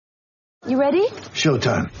You ready?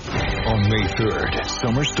 Showtime. On May 3rd,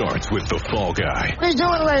 summer starts with The Fall Guy. Let's do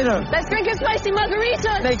it later. Let's drink a spicy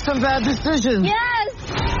margarita. Make some bad decisions. Yes.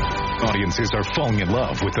 Audiences are falling in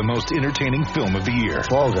love with the most entertaining film of the year.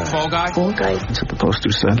 Fall Guy. Fall Guy? Fall guy. That's what the poster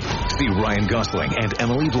said. See Ryan Gosling and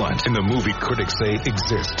Emily Blunt in the movie critics say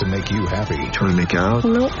exists to make you happy. Trying to make it out?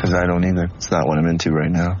 Nope. Because I don't either. It's not what I'm into right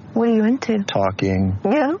now. What are you into? Talking.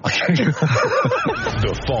 Yeah.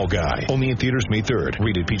 The Fall Guy. Only in theaters May 3rd.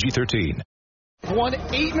 Rated PG-13. Won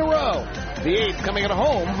 8 in a row. The 8th coming at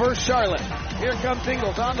home versus Charlotte. Here comes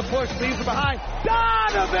Ingles on the push, leaves it behind.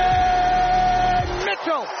 Donovan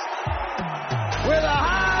Mitchell with a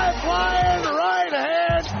high-flying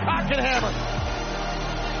right-hand cock and hammer.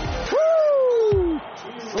 Woo!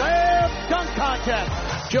 Slam dunk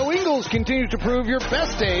contest. Joe Ingles continues to prove your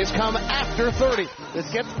best days come after 30. This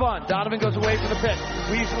gets fun. Donovan goes away from the pick.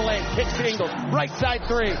 Weaves in the lane. Kicks to Ingles. Right side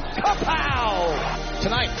three. Kapow!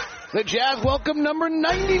 Tonight, the Jazz welcome number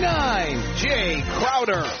 99, Jay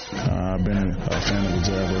Crowder. I've been a fan of the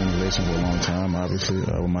Jazz organization for a long time, obviously,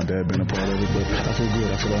 with my dad being a part of it, but I feel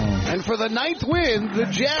good. I feel at home. And for the 9th win, the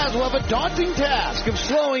Jazz will have a daunting task of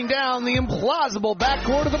slowing down the implausible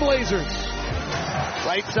backcourt of the Blazers.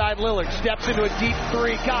 Right side Lillard steps into a deep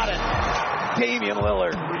three. Got it. Damian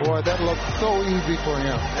Lillard. Boy, that looked so easy for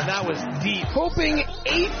him. And that was deep. Hoping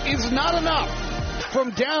 8 is not enough.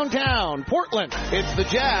 From downtown Portland, it's the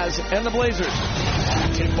Jazz and the Blazers.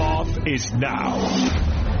 Tip-off is now.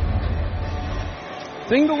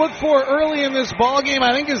 Thing to look for early in this ballgame,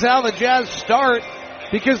 I think, is how the Jazz start,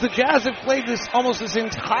 because the Jazz have played this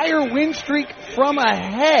entire win streak from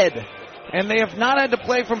ahead, and they have not had to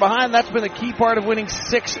play from behind. That's been a key part of winning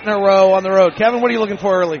 6 in a row on the road. Kevin, what are you looking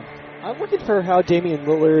for early? I'm looking for how Damian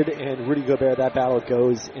Lillard and Rudy Gobert, that battle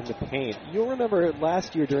goes in the paint. You'll remember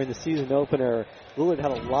last year during the season opener, Lillard had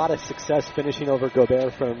a lot of success finishing over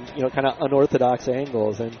Gobert from, kind of unorthodox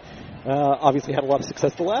angles, and obviously had a lot of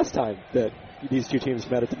success the last time that these two teams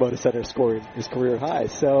met at the Moda Center, scoring his career high.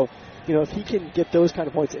 So, if he can get those kind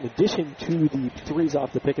of points in addition to the threes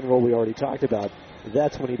off the pick and roll we already talked about,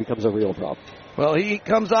 that's when he becomes a real problem. Well, he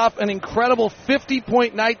comes off an incredible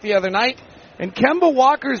 50-point night the other night. And Kemba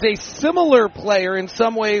Walker's a similar player in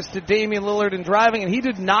some ways to Damian Lillard in driving, and he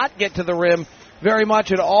did not get to the rim very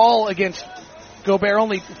much at all against Gobert.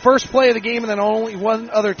 Only first play of the game and then only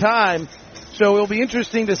one other time. So it'll be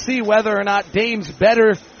interesting to see whether or not Dame's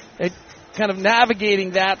better at kind of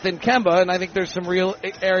navigating that than Kemba. And I think there's some real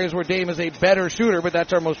areas where Dame is a better shooter, but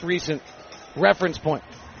that's our most recent reference point.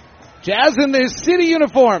 Jazz in their city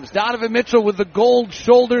uniforms. Donovan Mitchell with the gold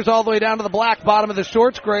shoulders all the way down to the black bottom of the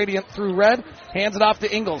shorts, gradient through red. Hands it off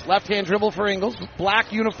to Ingles. Left-hand dribble for Ingles.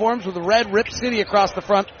 Black uniforms with the red Rip City across the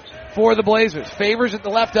front for the Blazers. Favors at the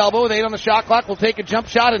left elbow with 8 on the shot clock. Will take a jump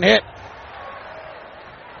shot and hit.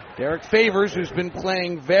 Derek Favors, who's been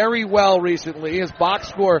playing very well recently. His box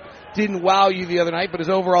score didn't wow you the other night, but his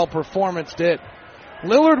overall performance did.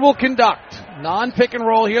 Lillard will conduct. Non-pick and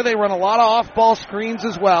roll here. They run a lot of off-ball screens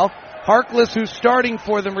as well. Harkless, who's starting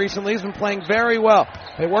for them recently, has been playing very well.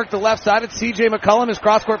 They work the left side at C.J. McCollum. His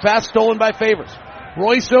cross-court pass stolen by Favors.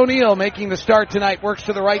 Royce O'Neal making the start tonight. Works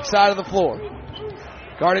to the right side of the floor.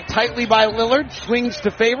 Guarded tightly by Lillard. Swings to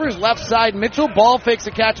Favors. Left side Mitchell. Ball fakes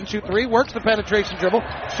a catch-and-shoot three. Works the penetration dribble.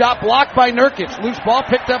 Shot blocked by Nurkic. Loose ball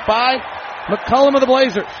picked up by McCollum of the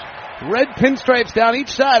Blazers. Red pinstripes down each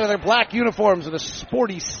side of their black uniforms with a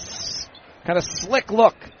sporty, kind of slick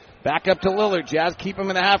look. Back up to Lillard. Jazz keep him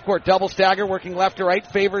in the half court. Double stagger, working left to right.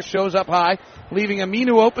 Favors shows up high, leaving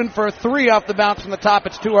Aminu open for a three off the bounce from the top.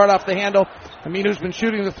 It's too hard off the handle. Aminu's been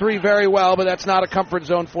shooting the three very well, but that's not a comfort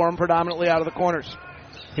zone for him, predominantly out of the corners.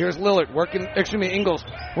 Here's Lillard Ingles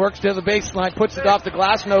works to the baseline, puts it off the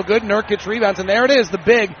glass, no good. Nurkic rebounds, and there it is, the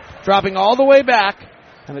big, dropping all the way back,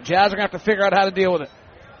 and the Jazz are going to have to figure out how to deal with it.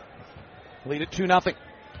 Lead it 2-0.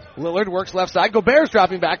 Lillard works left side. Gobert's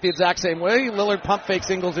dropping back the exact same way. Lillard pump fakes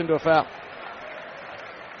Ingles into a foul.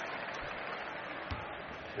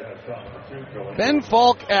 Ben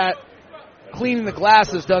Falk at Cleaning the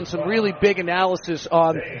Glass has done some really big analysis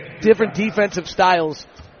on different defensive styles.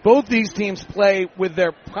 Both these teams play with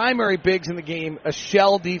their primary bigs in the game, a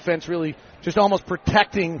shell defense, really just almost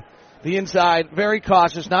protecting the inside, very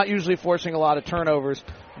cautious, not usually forcing a lot of turnovers.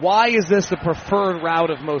 Why is this the preferred route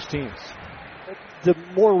of most teams? The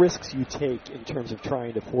more risks you take in terms of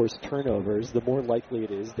trying to force turnovers, the more likely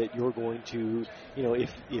it is that you're going to,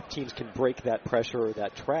 if teams can break that pressure or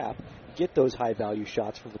that trap, get those high-value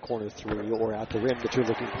shots from the corner three or at the rim that you're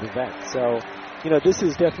looking to prevent. So, this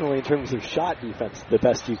is definitely, in terms of shot defense, the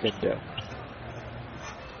best you can do.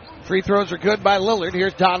 Free throws are good by Lillard.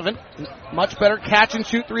 Here's Donovan. Much better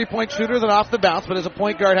catch-and-shoot three-point shooter than off the bounce, but as a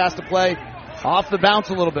point guard has to play off the bounce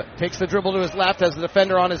a little bit. Takes the dribble to his left, has the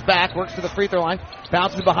defender on his back, works to the free throw line,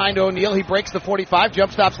 bounces behind O'Neal. He breaks the 45,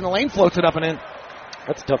 jump stops in the lane, floats it up and in.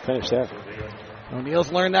 That's a tough finish there.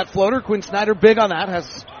 O'Neal's learned that floater. Quinn Snyder big on that,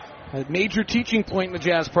 has a major teaching point in the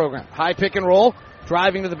Jazz program. High pick and roll,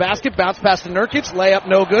 driving to the basket, bounce pass to Nurkic, layup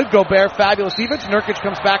no good. Gobert, fabulous defense. Nurkic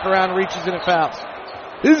comes back around, reaches in and fouls.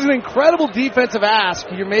 This is an incredible defensive ask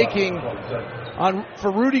you're making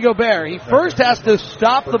for Rudy Gobert. He first has to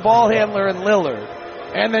stop the ball handler in Lillard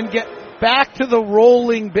and then get back to the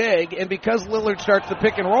rolling big. And because Lillard starts the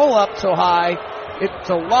pick and roll up so high,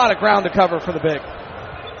 it's a lot of ground to cover for the big.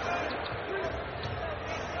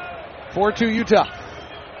 4-2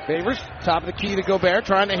 Utah. Favors, top of the key to Gobert,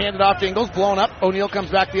 trying to hand it off to Ingles, blown up. O'Neal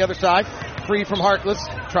comes back to the other side, free from Harkless,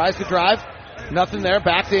 tries to drive. Nothing there,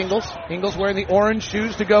 back to Ingles. Ingles wearing the orange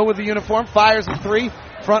shoes to go with the uniform, fires the three,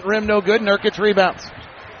 front rim no good, Nurkic rebounds.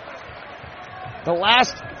 The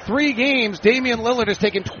last 3 games, Damian Lillard has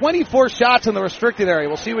taken 24 shots in the restricted area.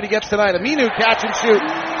 We'll see what he gets tonight. Aminu catch and shoot,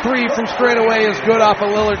 3 from straight away is good off a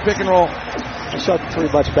Lillard pick and roll. He shot the 3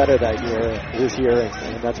 much better this year,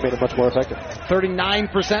 and that's made it much more effective.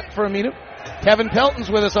 39% for Aminu. Kevin Pelton's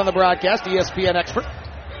with us on the broadcast, ESPN expert.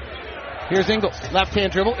 Here's Ingles,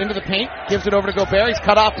 left-hand dribble into the paint, gives it over to Gobert. He's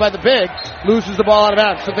cut off by the big, loses the ball out of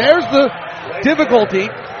bounds. So there's the difficulty.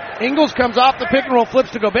 Ingles comes off the pick and roll,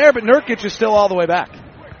 flips to Gobert, but Nurkic is still all the way back.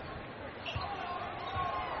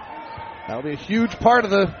 That'll be a huge part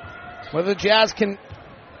of whether the Jazz can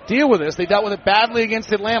deal with this. They dealt with it badly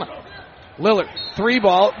against Atlanta. Lillard,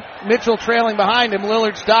 3-ball, Mitchell trailing behind him.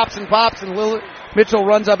 Lillard stops and pops, and Mitchell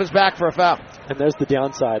runs up his back for a foul. And there's the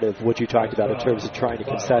downside of what you talked about in terms of trying to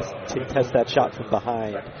contest that shot from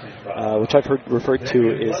behind, which I've heard referred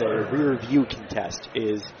to as a rear view contest.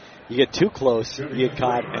 Is you get too close, you get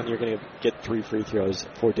caught, and you're going to get 3 free throws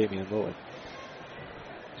for Damian Lillard.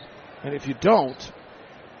 And if you don't,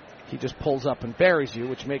 he just pulls up and buries you,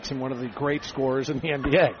 which makes him one of the great scorers in the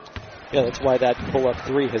NBA. Yeah, that's why that pull-up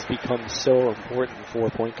 3 has become so important for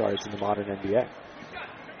point guards in the modern NBA.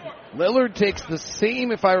 Lillard takes the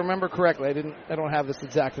same, if I remember correctly, I don't have this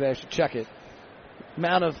exactly, I should check it,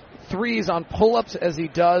 amount of threes on pull-ups as he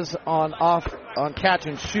does on catch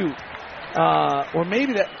and shoot. Or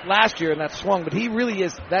maybe that last year and that swung, but he really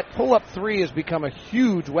is, that pull-up 3 has become a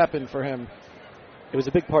huge weapon for him. It was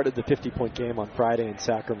a big part of the 50-point game on Friday in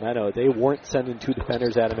Sacramento. They weren't sending 2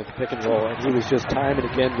 defenders at him at the pick and roll, and he was just time and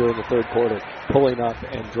again during the third quarter pulling up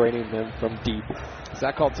and draining them from deep. Is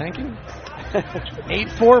that called tanking?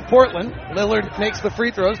 8-4 Portland. Lillard makes the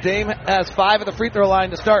free throws. Dame has 5 at the free throw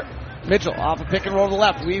line to start. Mitchell off a pick and roll to the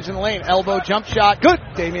left, weaves in the lane, elbow jump shot, good.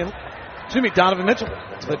 Donovan Mitchell.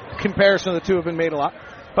 The comparison of the two have been made a lot.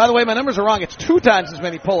 By the way, my numbers are wrong. It's 2 times as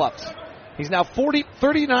many pull-ups. He's now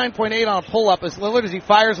 39.8 on a pull-up as Lillard, as he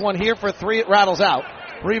fires one here for 3, it rattles out.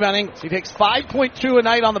 Rebound Ingles. He takes 5.2 a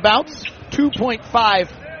night on the bounce,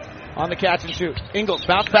 2.5 on the catch and shoot. Ingles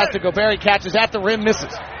bounce pass to Gobert, he catches at the rim,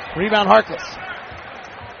 misses. Rebound Harkless.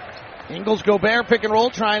 Ingles, Gobert pick and roll,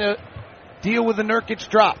 trying to deal with the Nurkic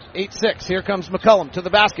drop. 8-6. Here comes McCollum to the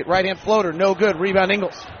basket, right-hand floater, no good. Rebound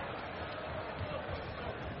Ingles.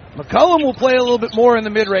 McCollum will play a little bit more in the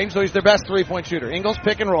mid-range, so he's their best 3-point shooter. Ingles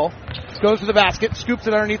pick and roll, goes to the basket, scoops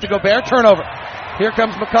it underneath to Gobert, turnover. Here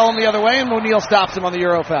comes McCollum the other way, and O'Neal stops him on the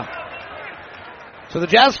Euro foul. So the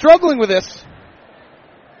Jazz struggling with this.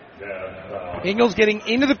 Ingles getting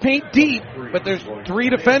into the paint deep, but there's 3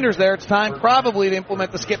 defenders there. It's time probably to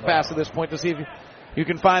implement the skip pass at this point to see if you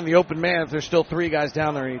can find the open man if there's still 3 guys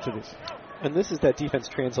down there in each of these. And this is that defense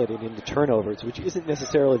translating into turnovers, which isn't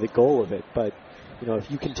necessarily the goal of it, but you know,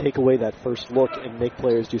 if you can take away that first look and make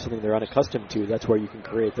players do something they're unaccustomed to, that's where you can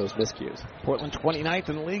create those miscues. Portland 29th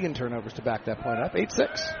in the league in turnovers to back that point up.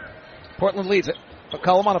 8-6. Portland leads it.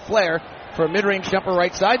 McCollum on a flare for a mid-range jumper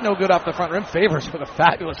right side. No good off the front rim. Favors with a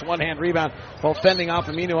fabulous one-hand rebound while fending off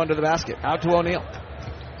Aminu under the basket. Out to O'Neal.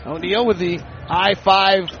 O'Neal with the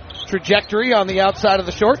I-5 trajectory on the outside of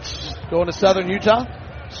the shorts. Going to Southern Utah.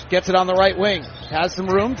 Gets it on the right wing. Has some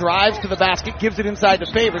room. Drives to the basket. Gives it inside to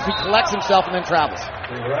Favors. He collects himself and then travels.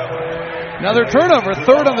 Another turnover.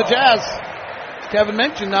 3rd on the Jazz. As Kevin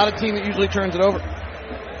mentioned, not a team that usually turns it over.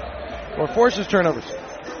 Or forces turnovers.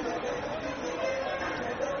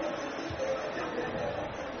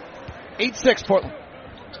 8-6 Portland.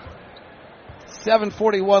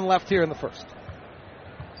 7:41 left here in the first.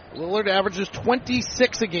 Lillard averages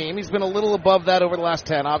 26 a game. He's been a little above that over the last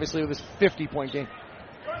 10, obviously with his 50-point game.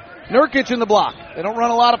 Nurkic in the block. They don't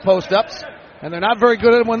run a lot of post-ups, and they're not very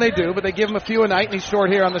good at them when they do, but they give him a few a night, and he's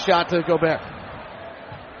short here on the shot to Gobert.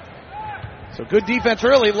 So good defense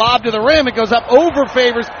early, lob to the rim, it goes up over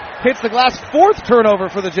Favors, hits the glass, 4th turnover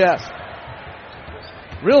for the Jazz.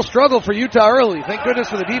 Real struggle for Utah early. Thank goodness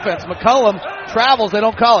for the defense. McCollum travels, they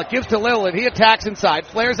don't call it. Gives to Lillard. He attacks inside.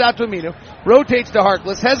 Flares out to Aminu. Rotates to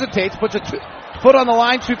Harkless. Hesitates. Puts a foot on the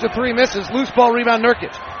line. Shoots a 3. Misses. Loose ball rebound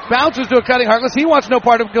Nurkic. Bounces to a cutting Harkless. He wants no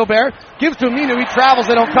part of Gobert. Gives to Aminu. He travels.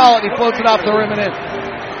 They don't call it. He floats it off the rim and in.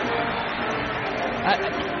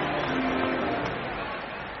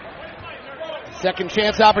 Second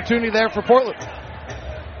chance opportunity there for Portland.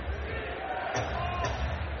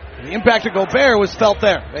 The impact of Gobert was felt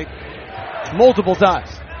there multiple times.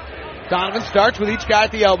 Donovan starts with each guy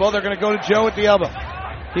at the elbow. They're going to go to Joe at the elbow.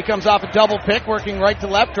 He comes off a double pick, working right to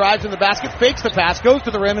left, drives in the basket, fakes the pass, goes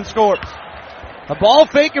to the rim and scores. A ball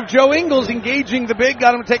fake of Joe Ingles engaging the big,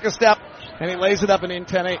 got him to take a step, and he lays it up and in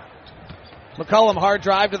 10-8. McCollum, hard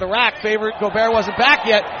drive to the rack. Gobert wasn't back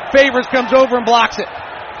yet. Favors comes over and blocks it.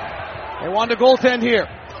 They want to goaltend here.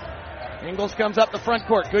 Ingles comes up the front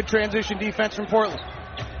court. Good transition defense from Portland.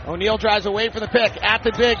 O'Neal drives away from the pick. At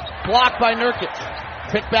the big. Blocked by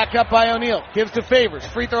Nurkic. Picked back up by O'Neal. Gives to Favors.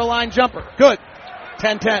 Free throw line jumper. Good.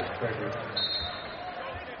 10-10.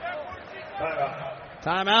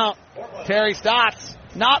 Timeout. Terry Stotts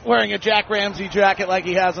not wearing a Jack Ramsey jacket like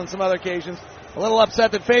he has on some other occasions. A little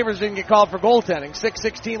upset that Favors didn't get called for goaltending.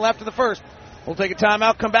 6:16 left in the first. We'll take a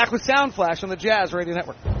timeout. Come back with Sound Flash on the Jazz Radio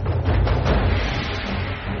Network.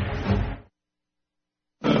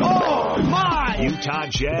 Utah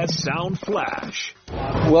Jazz Sound Flash.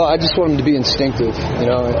 Well, I just want him to be instinctive.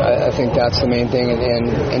 I think that's the main thing,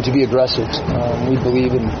 and to be aggressive. We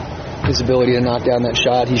believe in his ability to knock down that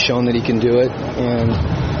shot. He's shown that he can do it, and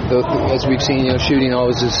as we've seen, shooting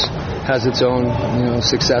always has its own,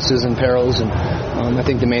 successes and perils, and I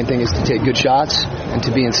think the main thing is to take good shots and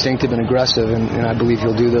to be instinctive and aggressive, and I believe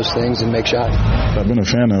he'll do those things and make shots. I've been a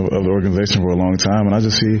fan of the organization for a long time, and I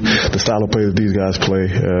just see the style of play that these guys play.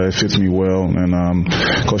 It fits me well, and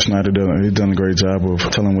Coach Snyder he's done a great job of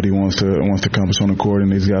telling what he wants to accomplish on the court,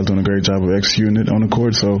 and these guys doing a great job of executing it on the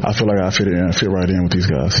court. So I feel like I fit right in with these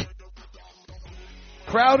guys.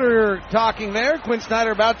 Crowder talking there. Quinn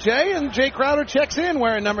Snyder about Jay, and Jay Crowder checks in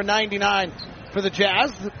wearing number 99 for the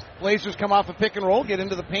Jazz. The Blazers come off a pick and roll, get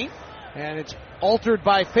into the paint, and it's altered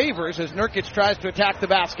by Favors as Nurkic tries to attack the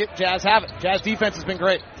basket. Jazz have it. Jazz defense has been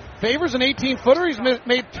great. Favors an 18-footer. He's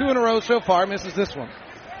made 2 in a row so far. Misses this one.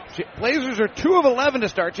 Blazers are 2 of 11 to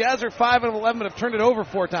start. Jazz are 5 of 11, but have turned it over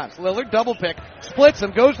 4 times. Lillard double pick, splits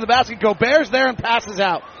him, goes to the basket. Gobert's there and passes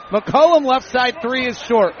out. McCollum left side 3 is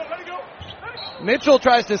short. Mitchell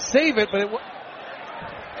tries to save it, but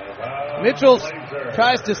Mitchell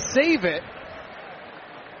tries to save it,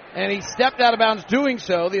 and he stepped out of bounds doing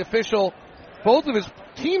so. The official, both of his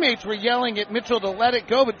teammates were yelling at Mitchell to let it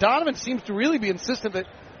go, but Donovan seems to really be insistent that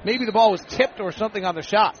maybe the ball was tipped or something on the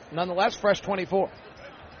shot. Nonetheless, fresh 24.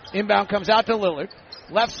 Inbound comes out to Lillard.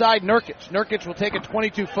 Left side, Nurkic. Nurkic will take a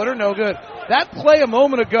 22-footer, no good. That play a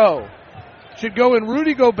moment ago should go in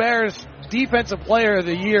Rudy Gobert's Defensive Player of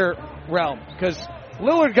the Year realm, because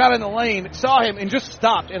Lillard got in the lane, saw him, and just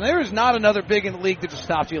stopped. And there is not another big in the league that just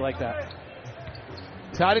stops you like that.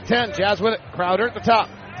 Tied at 10. Jazz with it. Crowder at the top.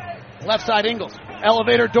 Left side, Ingles.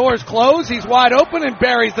 Elevator doors close. He's wide open and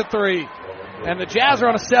buries the 3. And the Jazz are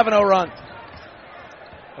on a 7-0 run.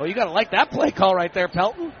 Oh, you got to like that play call right there,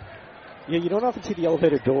 Pelton. Yeah, you don't often see the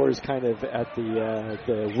elevator doors kind of at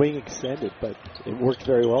the wing extended, but it worked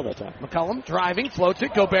very well that time. McCollum driving, floats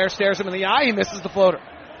it. Gobert stares him in the eye. He misses the floater.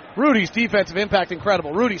 Rudy's defensive impact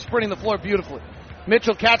incredible. Rudy sprinting the floor beautifully.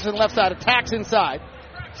 Mitchell catches it left side, attacks inside,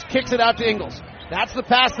 kicks it out to Ingles. That's the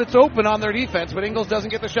pass that's open on their defense, but Ingles doesn't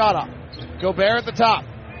get the shot off. Gobert at the top.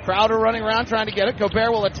 Crowder running around trying to get it.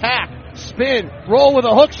 Gobert will attack, spin, roll with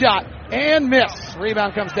a hook shot, and miss.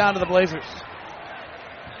 Rebound comes down to the Blazers.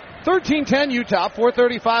 13-10 Utah,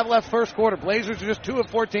 4:35 left first quarter. Blazers are just 2 of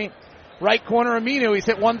 14. Right corner Aminu, he's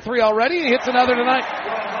hit 1-3 already, and he hits another tonight.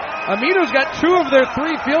 Aminu's got 2 of their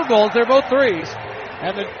 3 field goals. They're both threes.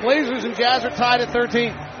 And the Blazers and Jazz are tied at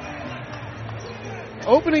 13.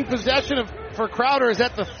 Opening possession for Crowder is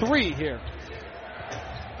at the 3 here.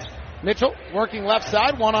 Mitchell working left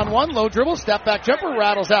side, one-on-one, low dribble, step back jumper,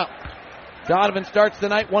 rattles out. Donovan starts the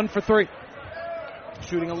night 1 for 3.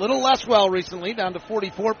 Shooting a little less well recently, down to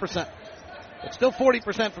 44%. But still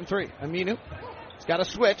 40% from 3. Aminu, he's got a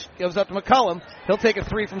switch, gives up to McCollum. He'll take a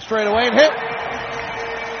 3 from straight away and hit.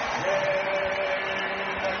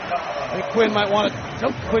 I think Quinn might want to.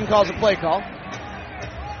 Nope, Quinn calls a play call.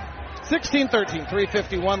 16-13,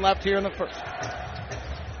 3:51 left here in the first.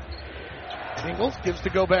 Ingles gives to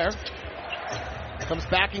Gobert. Comes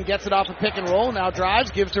back and gets it off a pick and roll. Now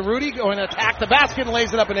drives, gives to Rudy, going to attack the basket and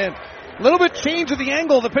lays it up and in. A little bit change of the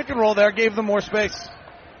angle of the pick and roll there gave them more space.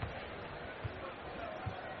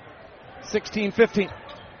 16-15.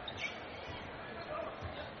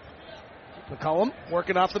 McCollum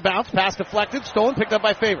working off the bounce. Pass deflected. Stolen. Picked up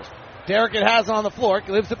by Favors. Derek it has on the floor.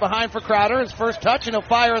 Leaves it behind for Crowder. His first touch, and he'll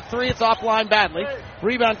fire a three. It's offline badly.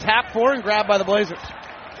 Rebound tap for and grabbed by the Blazers.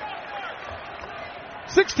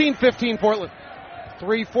 16-15 Portland.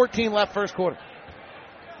 3:14 left first quarter.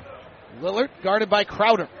 Lillard guarded by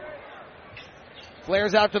Crowder.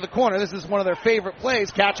 Flares out to the corner. This is one of their favorite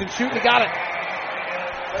plays. Catch and shoot. He got it.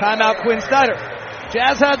 Timeout Quinn Snyder.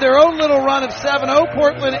 Jazz had their own little run of 7-0.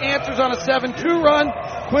 Portland answers on a 7-2 run.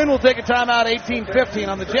 Quinn will take a timeout 18-15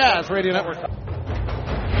 on the Jazz Radio Network.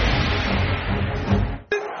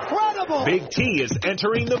 Incredible! Big T is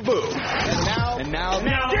entering the booth. And now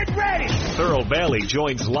get ready! Thurl Bailey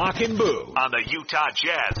joins Lock and Boo on the Utah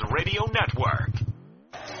Jazz Radio Network.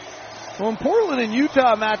 Well, in Portland and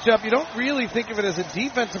Utah matchup, you don't really think of it as a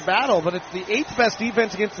defensive battle, but it's the 8th best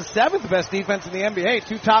defense against the 7th best defense in the NBA.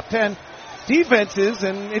 2 top 10 defenses,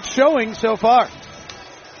 and it's showing so far.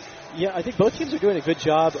 Yeah, I think both teams are doing a good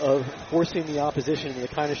job of forcing the opposition into the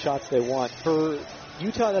kind of shots they want. For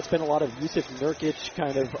Utah, that's been a lot of Yusuf Nurkic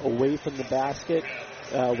kind of away from the basket,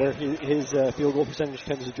 where his field goal percentage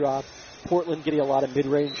tends to drop. Portland getting a lot of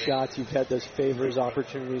mid-range shots. You've had those Favors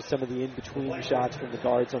opportunities, some of the in-between shots from the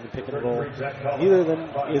guards on the pick and roll. Neither of them,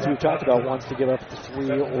 as we've talked about, wants to give up the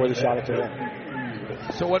three or the shot at the rim.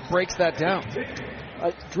 So what breaks that down?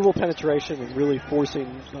 Dribble penetration and really forcing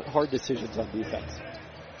hard decisions on defense.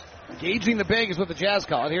 Gauging the big is what the Jazz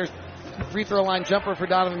call it. Here's free throw line jumper for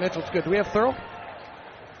Donovan Mitchell. It's good. Do we have Thurl?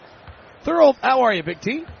 Thurl, how are you, Big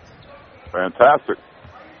T? Fantastic.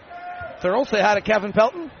 Thurl, say hi to Kevin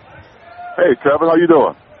Pelton. Hey, Kevin, how you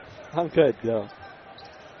doing? I'm good, though.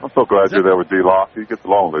 I'm so glad you're there with D-Lock. He gets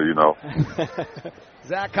lonely, you know.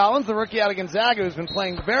 Zach Collins, the rookie out of Gonzaga, who's been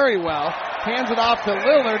playing very well, hands it off to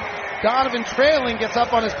Lillard. Donovan trailing, gets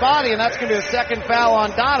up on his body, and that's going to be a second foul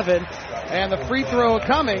on Donovan. And the free throw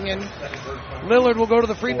coming, and Lillard will go to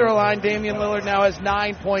the free throw line. Damian Lillard now has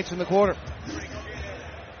 9 points in the quarter.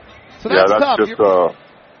 So that's tough. Just,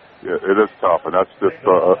 it is tough, and that's just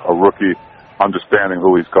a rookie understanding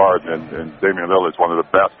who he's guarding, and Damian Lillard's one of the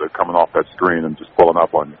best at coming off that screen and just pulling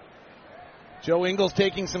up on you. Joe Ingles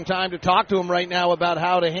taking some time to talk to him right now about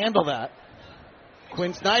how to handle that.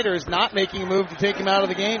 Quinn Snyder is not making a move to take him out of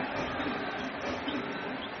the game.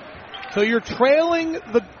 So you're trailing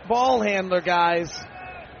the ball handler, guys.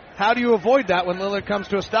 How do you avoid that when Lillard comes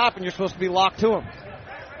to a stop and you're supposed to be locked to him?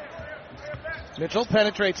 Mitchell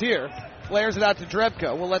penetrates here, flares it out to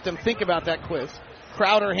Drebko. We'll let them think about that quiz.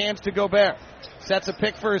 Crowder hands to Gobert. Sets a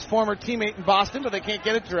pick for his former teammate in Boston, but they can't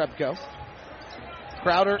get it to Drebko.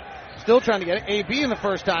 Crowder still trying to get it. AB in the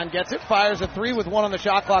first time gets it. Fires a three with 1 on the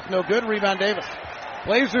shot clock. No good. Rebound Davis.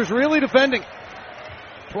 Blazers really defending.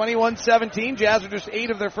 21-17. Jazz are just 8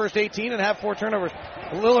 of their first 18 and have 4 turnovers.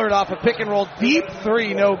 Lillard off a pick and roll. Deep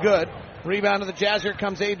three. No good. Rebound to the Jazz. Here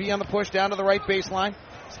comes AB on the push down to the right baseline.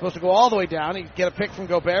 Supposed to go all the way down. He get a pick from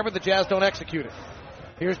Gobert, but the Jazz don't execute it.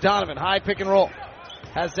 Here's Donovan. High pick and roll.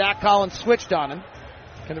 Has Zach Collins switched on him.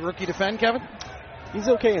 Can the rookie defend, Kevin? He's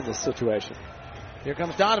okay in this situation. Here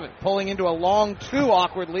comes Donovan, pulling into a long 2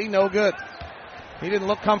 awkwardly. No good. He didn't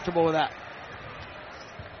look comfortable with that.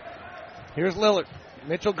 Here's Lillard.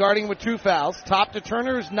 Mitchell guarding with 2 fouls. Top to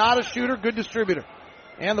Turner, who's not a shooter, good distributor.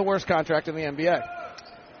 And the worst contract in the NBA.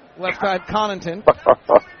 Left side, Connaughton.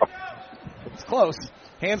 It's close.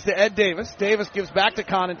 Hands to Ed Davis. Davis gives back to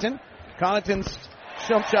Connaughton. Connaughton's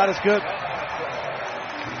jump shot is good.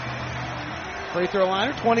 Free throw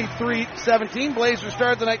liner, 23-17. Blazers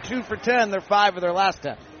started the night 2 for 10. They're 5 of their last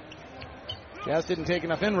 10. Jazz didn't take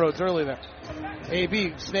enough inroads early there.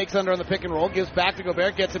 AB snakes under on the pick and roll, gives back to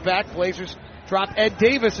Gobert, gets it back. Blazers drop. Ed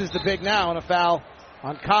Davis is the big now, and a foul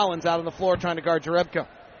on Collins out on the floor trying to guard Jerebko.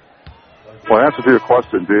 Well, answer to your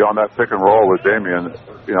question, D, on that pick and roll with Damian,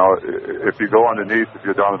 you know, if you go underneath, if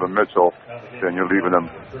you're Donovan Mitchell, then you're leaving him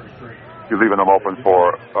open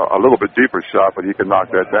for a little bit deeper shot, but he can knock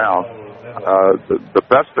that down. The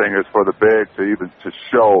best thing is for the big to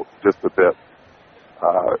show just a bit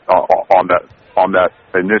on that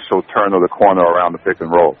initial turn of the corner around the pick and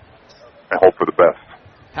roll, and hope for the best.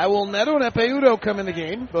 How will Neto and Epeudo come in the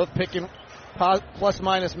game? Both picking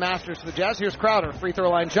plus-minus masters for the Jazz. Here's Crowder. Free throw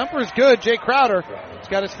line jumper is good. Jay Crowder has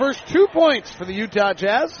got his first 2 points for the Utah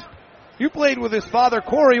Jazz. You played with his father,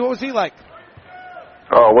 Corey. What was he like?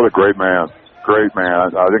 Oh, what a great man. Great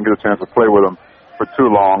man. I didn't get a chance to play with him for too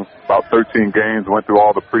long, about 13 games, went through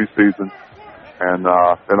all the preseason, and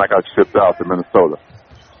then I got shipped out to Minnesota.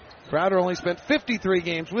 Crowder only spent 53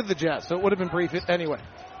 games with the Jazz, so it would have been brief anyway.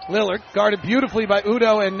 Lillard, guarded beautifully by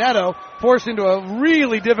Udo and Neto, forced into a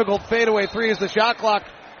really difficult fadeaway three as the shot clock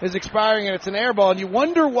is expiring and it's an air ball. And you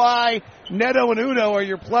wonder why Neto and Udo are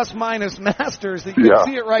your plus-minus masters. You can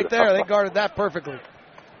see it right there. They guarded that perfectly.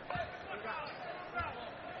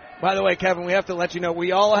 By the way, Kevin, we have to let you know,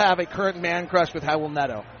 we all have a current man crush with Howell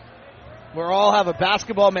Neto. We all have a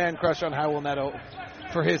basketball man crush on Howell Neto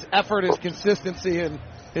for his effort, his consistency, and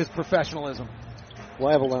his professionalism. Well,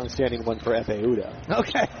 I have a long-standing one for Efe Udo.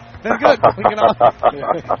 Okay, then good. We can all,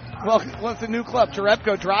 well, it's a new club.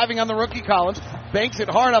 Jerebko driving on the rookie Collins, banks it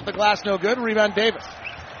hard off the glass, no good. Rebound Davis.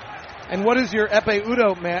 And what is your Efe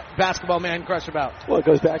Udo basketball man crush about? Well, it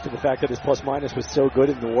goes back to the fact that his plus-minus was so good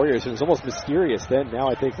in the Warriors. It was almost mysterious then. Now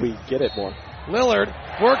I think we get it more. Lillard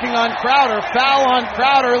working on Crowder. Foul on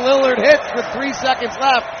Crowder. Lillard hits with 3 seconds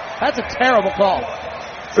left. That's a terrible call.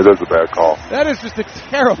 It is a bad call. That is just a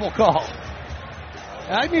terrible call.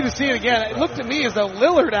 I need to see it again. It looked to me as though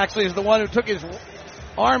Lillard actually is the one who took his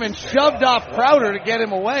arm and shoved off Crowder to get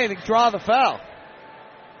him away to draw the foul.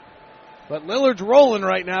 But Lillard's rolling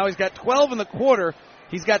right now. He's got 12 in the quarter.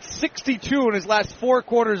 He's got 62 in his last 4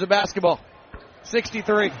 quarters of basketball.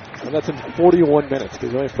 63. And that's in 41 minutes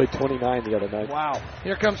because he only played 29 the other night. Wow.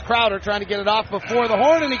 Here comes Crowder trying to get it off before the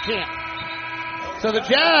horn, and he can't. So the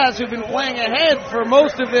Jazz, who've been playing ahead for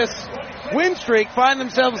most of this win streak, find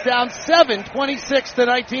themselves down 7,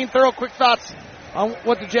 26-19. Thorough, quick thoughts on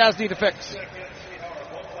what the Jazz need to fix.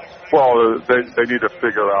 Well, they need to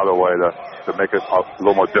figure out a way to make it a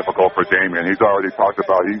little more difficult for Damian. He's already talked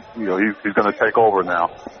about he's going to take over now.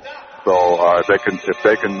 So if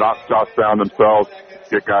they can knock shots down themselves,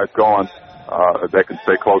 get guys going, they can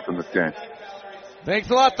stay close in this game. Thanks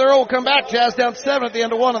a lot, Thorough. We'll come back. Jazz down 7 at the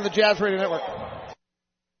end of 1 on the Jazz Radio Network.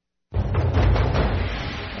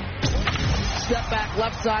 Step back,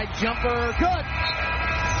 left side jumper, good.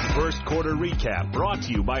 First quarter recap brought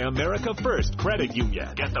to you by America First Credit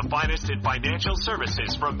Union. Get the finest in financial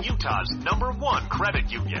services from Utah's #1 credit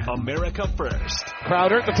union, America First.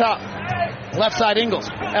 Crowder at the top. Left side Ingles.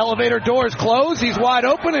 Elevator doors close. He's wide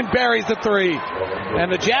open and buries the three.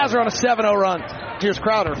 And the Jazz are on a 7-0 run. Here's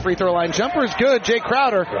Crowder. Free throw line jumper is good. Jay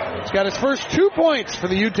Crowder has got his first 2 points for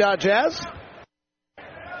the Utah Jazz.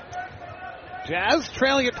 Jazz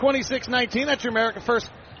trailing at 26-19. That's your America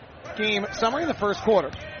First game summary in the first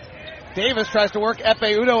quarter. Davis tries to work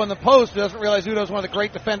Efe Udo in the post, doesn't realize Udo's one of the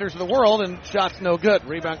great defenders of the world, and shot's no good.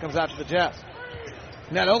 Rebound comes out to the Jazz.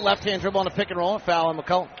 Neto, left-hand dribble on a pick and roll, and foul on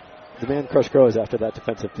McCollum. The man crush grows after that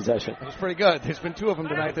defensive possession. It was pretty good. There's been 2 of them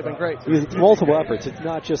tonight. They've been great. Because it's multiple efforts. It's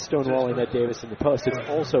not just stonewalling that Davis in the post. It's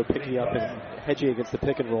also picking up and hedging against the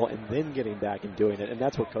pick and roll and then getting back and doing it, and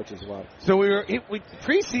that's what coaches love. So we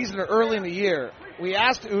preseason or early in the year, we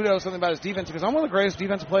asked Udo something about his defense. He goes, I'm one of the greatest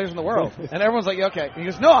defensive players in the world. And everyone's like, okay. He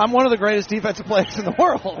goes, no, I'm one of the greatest defensive players in the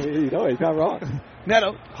world. You know, he's not wrong.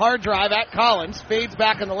 Neto, hard drive at Collins, fades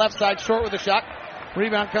back on the left side, short with a shot.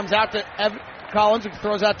 Rebound comes out to Collins, who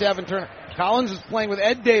throws out to Evan Turner. Collins is playing with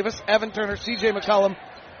Ed Davis, Evan Turner, C.J. McCollum,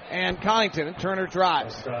 and Connington, and Turner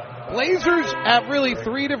drives. Blazers have really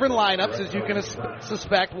 3 different lineups, as you can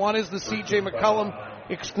suspect. One is the C.J. McCollum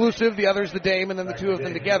exclusive, the other is the Dame, and then the 2 of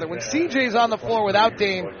them together. When C.J.'s on the floor without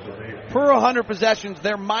Dame, per 100 possessions,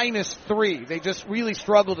 they're -3. They just really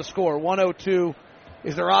struggle to score. 102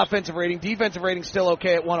 is their offensive rating. Defensive rating still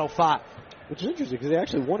okay at 105. Which is interesting, because they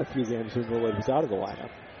actually won a few games when Lillard was out of the lineup.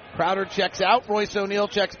 Crowder checks out. Royce O'Neal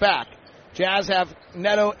checks back. Jazz have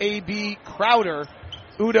Neto, A.B., Crowder,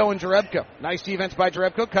 Udo, and Jerebko. Nice defense by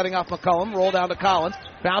Jerebko, cutting off McCollum. Roll down to Collins.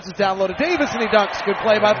 Bounces down low to Davis, and he dunks. Good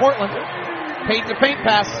play by Portland. Paint-to-paint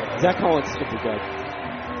pass. Zach Collins is going to be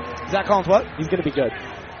good. Zach Collins what? He's going to be good.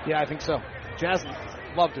 Yeah, I think so. Jazz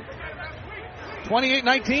loved him.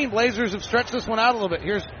 28-19. Blazers have stretched this one out a little bit.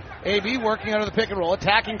 Here's A.B. working under the pick and roll,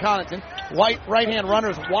 attacking Connaughton. White right-hand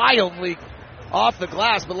runners wildly off the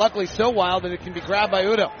glass, but luckily so wild that it can be grabbed by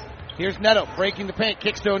Udo. Here's Neto, breaking the paint,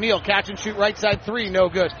 kicks to O'Neal, catch and shoot right side 3, no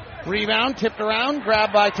good. Rebound, tipped around,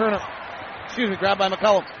 grabbed by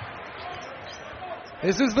McCollum.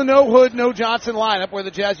 This is the no Hood, no Johnson lineup where the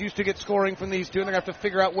Jazz used to get scoring from these two, and they're going to have to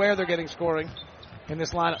figure out where they're getting scoring in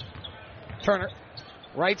this lineup. Turner,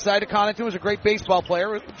 right side to Connaughton, was a great baseball player,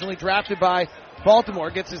 originally drafted by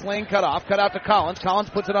Baltimore, gets his lane cut off, cut out to Collins. Collins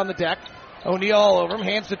puts it on the deck. O'Neal all over him,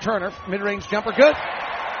 hands to Turner, mid-range jumper, good.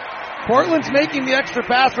 Portland's making the extra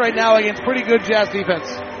pass right now against pretty good Jazz defense.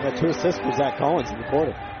 Yeah, 2 assists for Zach Collins in the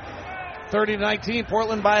quarter. 30-19,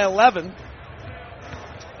 Portland by 11.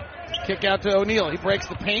 Kick out to O'Neal. He breaks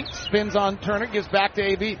the paint, spins on Turner, gives back to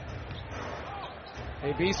A.B.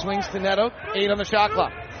 A.B. swings to Neto, 8 on the shot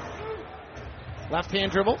clock.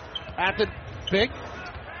 Left-hand dribble at the big.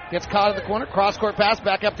 Gets caught in the corner. Cross-court pass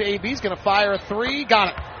back up to AB. He's going to fire a three. Got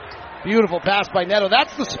it. Beautiful pass by Neto.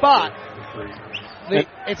 That's the spot.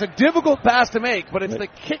 It's a difficult pass to make, but it's the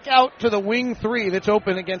kick out to the wing three that's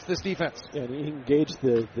open against this defense. Yeah, and he engaged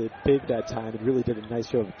the big that time and really did a nice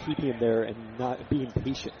job of keeping him there and not being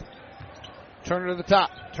patient. Turner to the top.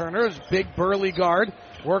 Turner's big burly guard.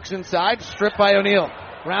 Works inside. Stripped by O'Neal.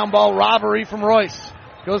 Round ball robbery from Royce.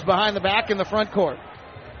 Goes behind the back in the front court.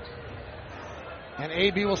 And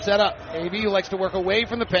AB will set up. AB, who likes to work away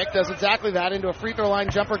from the pick, does exactly that into a free throw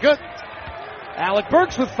line jumper. Good. Alec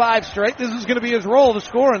Burks with 5 straight. This is going to be his role to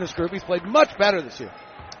score in this group. He's played much better this year.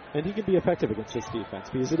 And he can be effective against this defense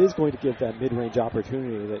because it is going to give that mid-range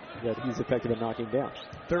opportunity that he's effective at knocking down.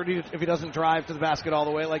 30 if he doesn't drive to the basket all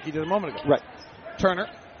the way like he did a moment ago. Right. Turner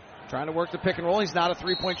trying to work the pick and roll. He's not a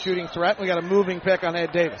three-point shooting threat. We got a moving pick on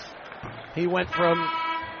Ed Davis. He went from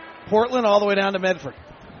Portland all the way down to Medford.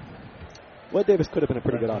 Well, Davis could have been a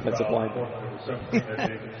pretty good offensive lineman.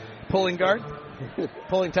 Pulling guard?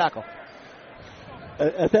 Pulling tackle.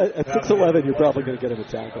 At 6'11", you're probably going to get him a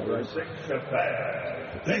tackle, right?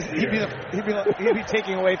 He'd be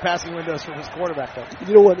taking away passing windows from his quarterback, though.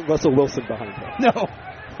 You don't want Russell Wilson behind him. No.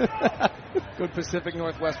 Good Pacific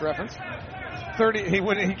Northwest reference. 30.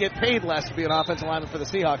 He'd get paid less to be an offensive lineman for the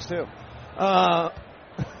Seahawks, too. How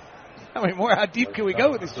deep can we go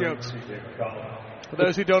with these jokes? For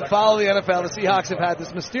those who don't follow the NFL, the Seahawks have had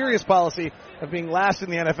this mysterious policy of being last in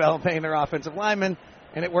the NFL and paying their offensive linemen,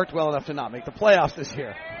 and it worked well enough to not make the playoffs this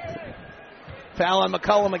year. Foul on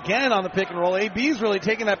McCollum again on the pick and roll. AB's really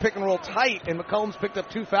taking that pick and roll tight, and McCollum's picked up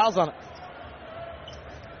 2 fouls on it.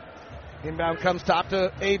 Inbound comes top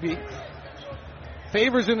to AB.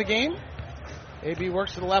 Favors in the game. AB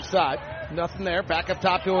works to the left side. Nothing there. Back up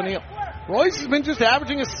top to O'Neal. Royce has been just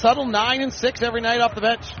averaging a subtle 9 and 6 every night off the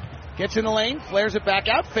bench. Gets in the lane, flares it back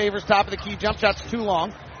out. Favors top of the key. Jump shot's too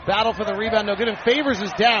long. Battle for the rebound, no good. And Favors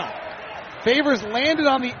is down. Favors landed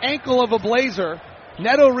on the ankle of a Blazer.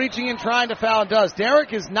 Neto reaching in trying to foul and does.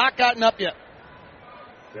 Derek has not gotten up yet.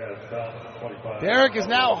 Derek is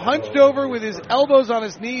now hunched over with his elbows on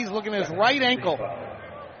his knees looking at his right ankle.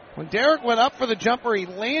 When Derek went up for the jumper, he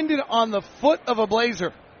landed on the foot of a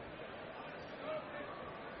Blazer.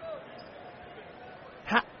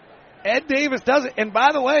 Ed Davis does it. And by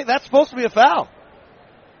the way, that's supposed to be a foul.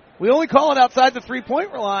 We only call it outside the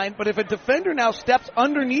 3-point line, but if a defender now steps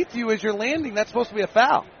underneath you as you're landing, that's supposed to be a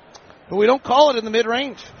foul. But we don't call it in the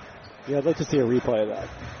mid-range. Yeah, I'd like to see a replay of that.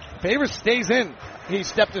 Favors stays in. He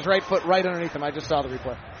stepped his right foot right underneath him. I just saw the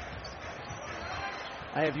replay.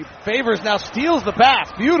 Favors now steals the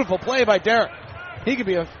pass. Beautiful play by Derek. He could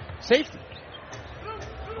be a safety.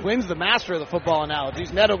 Quinn's the master of the football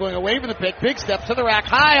analogies. Neto going away from the pick. Big steps to the rack.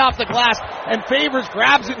 High off the glass. And Favors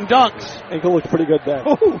grabs it and dunks. Ankle looked pretty good there.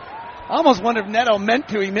 Ooh, I almost wonder if Neto meant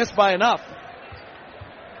to. He missed by enough.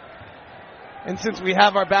 And since we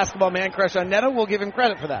have our basketball man crush on Neto, we'll give him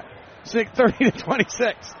credit for that.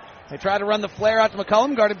 30-26. They try to run the flare out to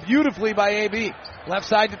McCollum. Guarded beautifully by AB. Left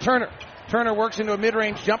side to Turner. Turner works into a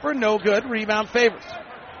mid-range jumper. No good. Rebound Favors.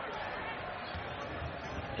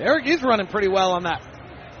 Derek is running pretty well on that.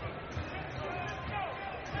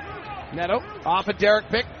 Neto off a Derek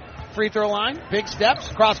pick. Free throw line. Big steps.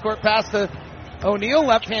 Cross-court pass to O'Neal.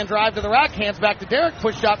 Left-hand drive to the rack. Hands back to Derek.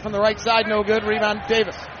 Push shot from the right side. No good. Rebound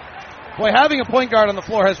Davis. Boy, having a point guard on the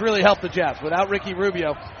floor has really helped the Jazz. Without Ricky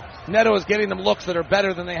Rubio, Neto is getting them looks that are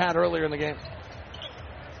better than they had earlier in the game.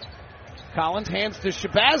 Collins hands to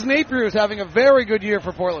Shabazz Napier, who's having a very good year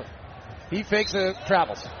for Portland. He fakes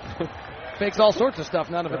travels. Fakes all sorts of stuff,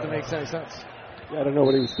 none of it that makes any sense. Yeah, I don't know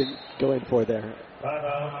what he was going for there.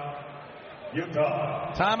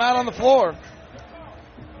 Timeout on the floor.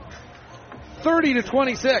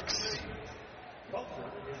 30-26.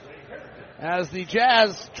 As the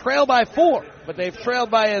Jazz trail by 4, but they've trailed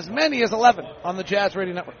by as many as 11 on the Jazz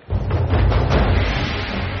Radio Network.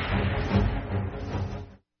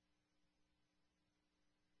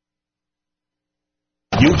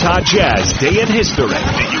 Utah Jazz Day in History. Do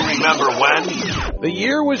you remember when? The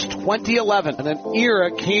year was 2011, and an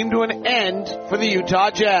era came to an end for the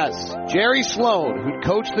Utah Jazz. Jerry Sloan, who'd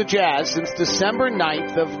coached the Jazz since December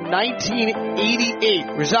 9th of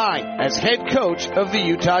 1988, resigned as head coach of the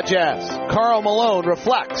Utah Jazz. Karl Malone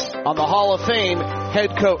reflects on the Hall of Fame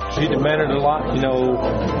head coach. He demanded a lot. You know,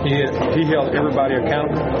 he held everybody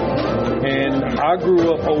accountable. And I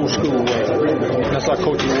grew up old school way. That's how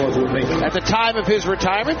coaching was with me. At the time of his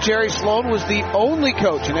retirement, Jerry Sloan was the only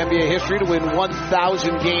coach in NBA history to win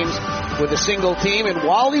 1,000 games with a single team. And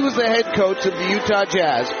while he was the head coach of the Utah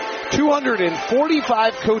Jazz,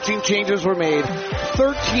 245 coaching changes were made,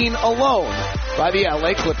 13 alone by the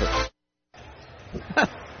LA Clippers.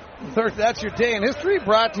 That's your day in history,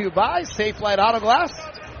 brought to you by Safe Light Auto Glass.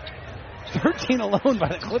 13 alone by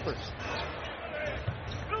the Clippers.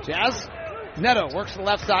 Jazz. Neto works to the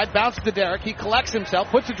left side, bounces to Derek. He collects himself,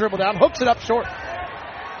 puts a dribble down, hooks it up short.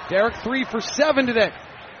 Derek 3 for 7 today.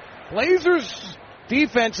 Blazers'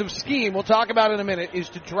 defensive scheme, we'll talk about in a minute, is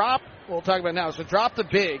to drop, we'll talk about now, is to drop the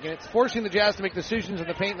big, and it's forcing the Jazz to make decisions in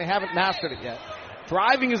the paint, and they haven't mastered it yet.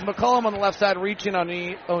 Driving is McCollum on the left side, reaching on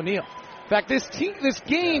O'Neal. In fact, this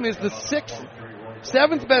game is the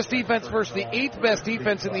 7th best defense versus the 8th best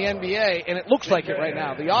defense in the NBA, and it looks like it right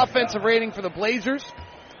now. The offensive rating for the Blazers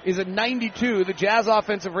is a 92. The Jazz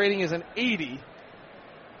offensive rating is an 80.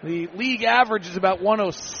 The league average is about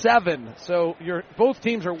 107. So both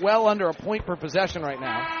teams are well under a point per possession right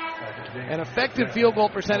now. An effective field goal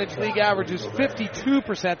percentage, league average is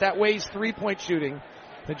 52%. That weighs three-point shooting.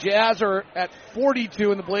 The Jazz are at 42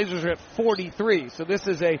 and the Blazers are at 43. So this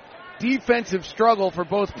is a defensive struggle for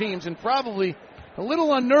both teams, and probably a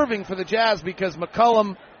little unnerving for the Jazz because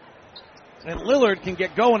McCollum and Lillard can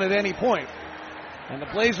get going at any point. And the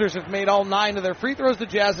Blazers have made all 9 of their free throws. The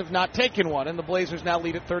Jazz have not taken one, and the Blazers now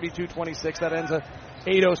lead at 32-26. That ends a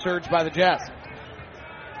 8-0 surge by the Jazz.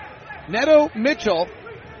 Neto, Mitchell,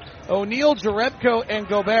 O'Neal, Jerebko, and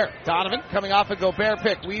Gobert. Donovan coming off a Gobert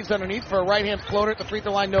pick. Weaves underneath for a right-hand floater at the free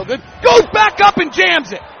throw line. No good. Goes back up and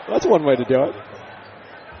jams it. That's one way to do it.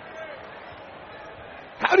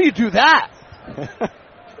 How do you do that?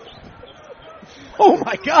 Oh,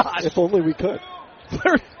 my gosh. If only we could.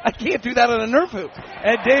 I can't do that on a Nerf hoop.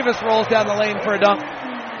 Ed Davis rolls down the lane for a dunk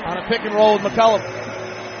on a pick and roll with McCollum.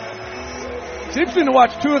 It's interesting to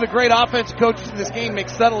watch 2 of the great offensive coaches in this game make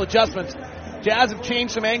subtle adjustments. Jazz have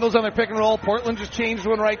changed some angles on their pick and roll. Portland just changed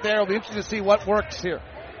one right there. It'll be interesting to see what works here.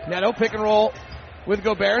 Neto pick and roll with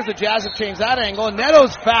Gobert. The Jazz have changed that angle, and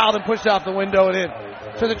Neto's fouled and pushed out the window and in.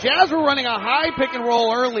 So the Jazz were running a high pick and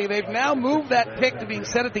roll early. They've now moved that pick to being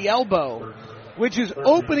set at the elbow, which is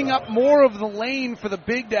opening up more of the lane for the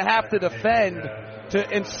big to have to defend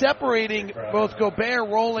and separating both Gobert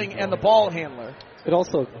rolling and the ball handler. It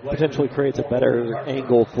also potentially creates a better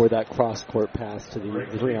angle for that cross-court pass to the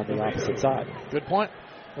 3 on the opposite side. Good point.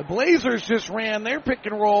 The Blazers just ran their pick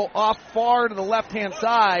and roll off far to the left-hand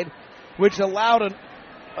side, which allowed an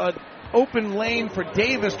open lane for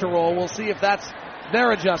Davis to roll. We'll see if that's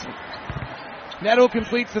their adjustment. Neto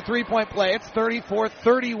completes the three-point play. It's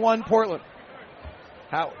 34-31 Portland.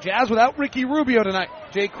 Jazz without Ricky Rubio tonight.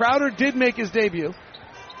 Jay Crowder did make his debut.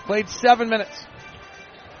 Played 7 minutes.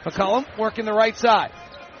 McCollum working the right side.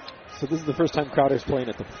 So this is the first time Crowder's playing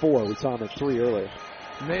at the 4. We saw him at 3 earlier.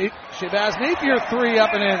 Shabazz Napier 3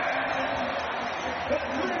 up and in.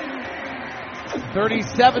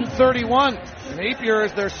 37-31. Napier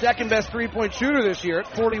is their second best three-point shooter this year at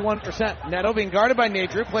 41%. Neto being guarded by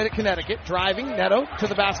Napier, played at Connecticut. Driving, Neto to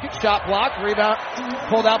the basket, shot blocked, rebound,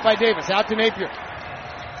 pulled out by Davis. Out to Napier.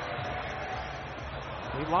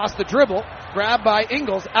 He lost the dribble, grabbed by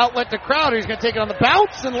Ingles, outlet to Crowder. He's going to take it on the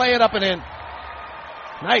bounce and lay it up and in.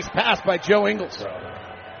 Nice pass by Joe Ingles.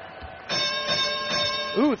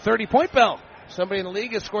 30-point bell. Somebody in the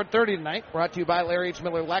league has scored 30 tonight. Brought to you by Larry H.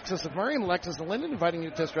 Miller, Lexus of Murray, and Lexus of Linden, inviting you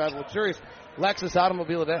to test drive a luxurious Lexus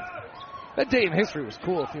automobile today. That day in history was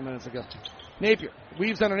cool a few minutes ago. Napier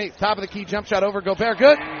weaves underneath, top of the key, jump shot over Gobert.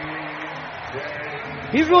 Good.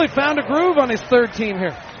 He's really found a groove on his third team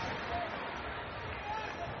here.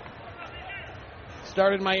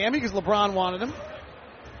 Started in Miami because LeBron wanted him.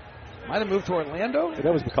 Might have moved to Orlando.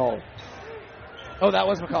 That was McCollum. Oh, that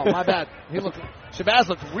was McCollum. My bad. Shabazz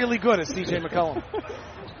looked really good as C.J. McCollum.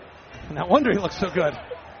 No wonder he looks so good.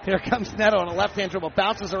 Here comes Neto on a left-hand dribble.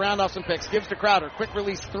 Bounces around off some picks. Gives to Crowder. Quick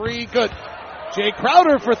release 3. Good. Jay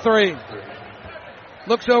Crowder for 3.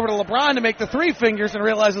 Looks over to LeBron to make the 3 fingers and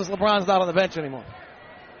realizes LeBron's not on the bench anymore.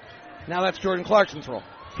 Now that's Jordan Clarkson's role.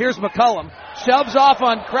 Here's McCollum. Shoves off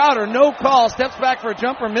on Crowder. No call. Steps back for a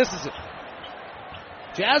jumper. Misses it.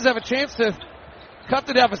 Jazz have a chance to cut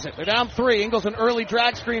the deficit. They're down 3. Ingles an early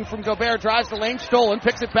drag screen from Gobert. Drives the lane. Stolen.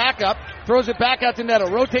 Picks it back up. Throws it back out to Neto.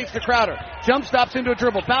 Rotates to Crowder. Jump stops into a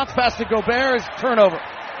dribble. Bounce pass to Gobert is turnover.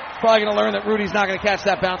 Probably going to learn that Rudy's not going to catch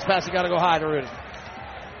that bounce pass. You got to go high to Rudy.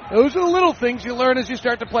 Those are the little things you learn as you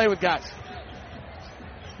start to play with guys.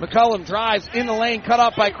 McCollum drives in the lane. Cut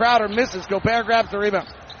off by Crowder. Misses. Gobert grabs the rebound.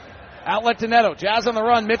 Outlet to Neto. Jazz on the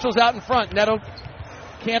run. Mitchell's out in front. Neto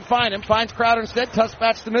can't find him. Finds Crowder instead. Tough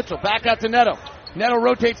match to Mitchell. Back out to Neto. Neto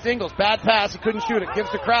rotates to Ingles. Bad pass. He couldn't shoot it. Gives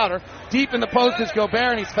to Crowder. Deep in the post is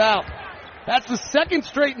Gobert, and he's fouled. That's the second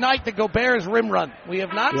straight night that Gobert has rim run. We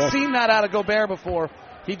have not seen that out of Gobert before.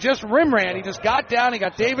 He just rim ran. He just got down. He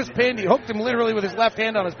got Davis pinned. He hooked him literally with his left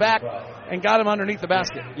hand on his back and got him underneath the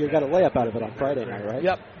basket. You got a layup out of it on Friday night, right?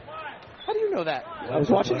 Yep. How do you know that? I was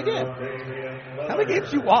watching the game. How many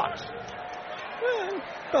games do you watch?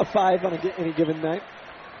 About 5 on any given night.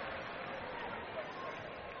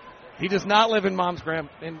 He does not live in mom's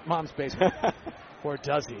basement. Or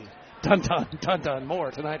does he? Dun dun dun dun.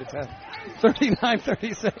 More tonight at 10.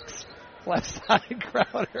 39-36. Left side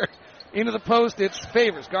Crowder into the post. It's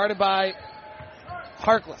Favors guarded by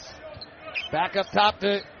Harkless. Back up top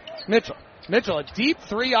to Mitchell. Mitchell, a deep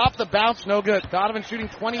three off the bounce, no good. Donovan shooting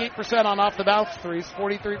 28% on off the bounce threes,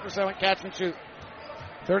 43% on catch and shoot.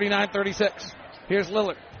 39-36. Here's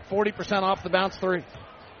Lillard, 40% off the bounce three.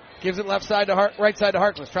 Gives it left side to right side to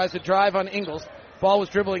Harkless. Tries to drive on Ingles. Ball was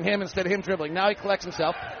dribbling him instead of him dribbling. Now he collects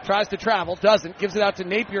himself. Tries to travel. Doesn't. Gives it out to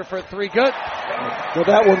Napier for a three. Good. Well,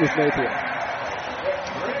 that one was Napier.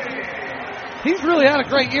 He's really had a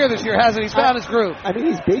great year this year, hasn't he? He's found his groove. I mean,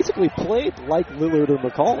 he's basically played like Lillard or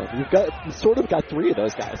McCollum. You've sort of got 3 of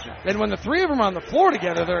those guys now. And when the 3 of them are on the floor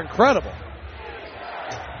together, they're incredible.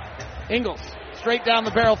 Ingles, straight down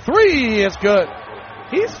the barrel. 3 is good.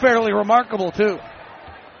 He's fairly remarkable, too.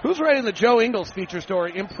 Who's writing the Joe Ingles feature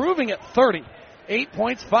story? Improving at 30. 8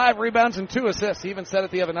 points, 5 rebounds, and 2 assists. He even said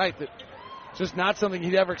it the other night that it's just not something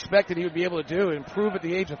he'd ever expected he would be able to do, improve at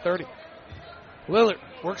the age of 30. Lillard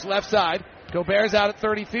works left side. Gobert's out at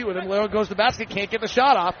 30 feet with him. Lillard goes to the basket, can't get the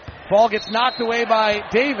shot off. Ball gets knocked away by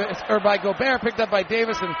by Gobert, picked up by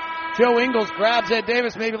Davis, and Joe Ingles grabs Ed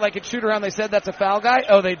Davis, maybe like a shoot around. They said that's a foul guy.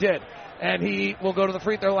 Oh, they did. And he will go to the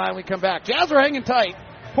free throw line when we come back. Jazz are hanging tight.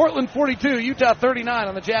 Portland 42, Utah 39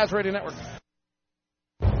 on the Jazz Radio Network.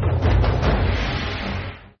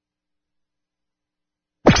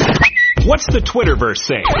 What's the Twitterverse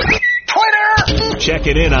saying? Twitter! Check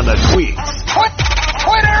it in on the tweets.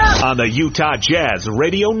 Twitter! On the Utah Jazz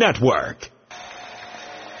Radio Network.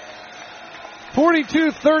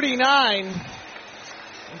 42-39.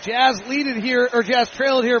 Jazz Jazz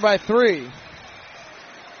trailed here by 3.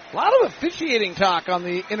 A lot of officiating talk on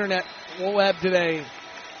the internet web today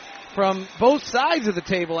from both sides of the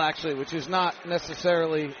table, actually, which is not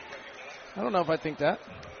necessarily, I don't know if I think that.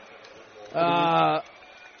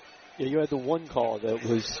 Yeah, you had the one call that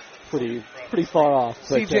was pretty far off.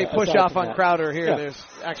 CJ push off on that. Crowder here. Yeah. There's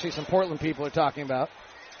actually some Portland people are talking about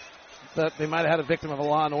that they might have had a victim of a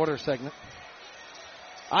Law and Order segment.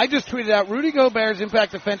 I just tweeted out, Rudy Gobert's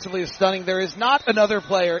impact defensively is stunning. There is not another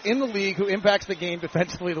player in the league who impacts the game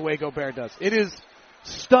defensively the way Gobert does. It is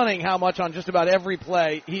stunning how much on just about every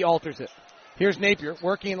play he alters it. Here's Napier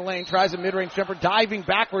working in the lane, tries a mid-range jumper, diving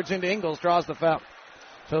backwards into Ingles, draws the foul.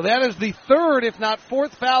 So that is the 3rd, if not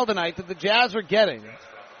 4th foul tonight that the Jazz are getting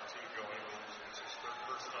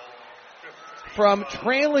from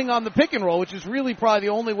trailing on the pick and roll, which is really probably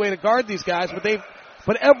the only way to guard these guys,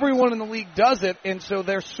 but everyone in the league does it, and so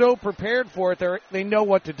they're so prepared for it, they know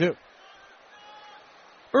what to do.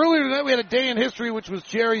 Earlier tonight, we had a day in history, which was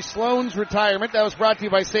Jerry Sloan's retirement. That was brought to you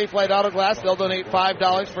by Safe Light Auto Glass. They'll donate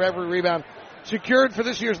 $5 for every rebound secured for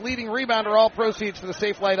this year's leading rebounder. All proceeds for the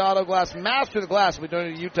Safe Light Auto Glass Master the Glass will be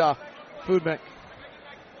donated to Utah Food Bank.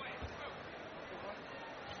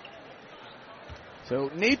 So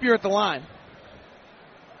Napier at the line.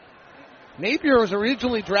 Napier was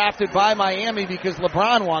originally drafted by Miami because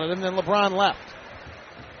LeBron wanted him, then LeBron left.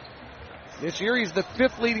 This year he's the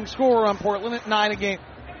 5th leading scorer on Portland at 9 a game.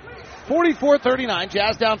 44-39,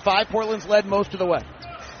 Jazz down 5. Portland's led most of the way.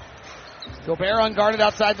 Gobert unguarded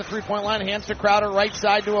outside the three-point line, hands to Crowder, right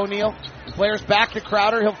side to O'Neal. Players back to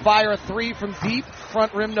Crowder, he'll fire a 3 from deep,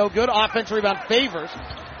 front rim no good. Offensive rebound Favors.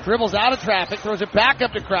 Dribbles out of traffic, throws it back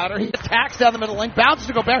up to Crowder. He attacks down the middle lane, bounces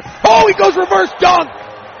to Gobert. Oh, he goes reverse dunk!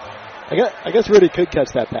 I guess Rudy could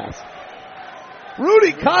catch that pass.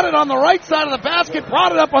 Rudy caught it on the right side of the basket,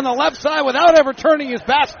 brought it up on the left side without ever turning his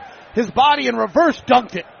body, and reverse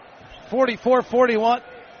dunked it. 44-41.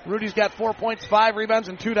 Rudy's got 4 points, 5 rebounds,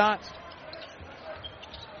 and 2 dimes.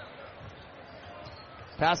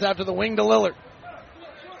 Pass out to the wing to Lillard.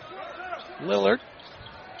 Lillard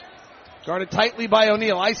guarded tightly by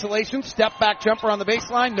O'Neal. Isolation, step back jumper on the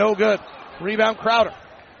baseline, no good. Rebound Crowder.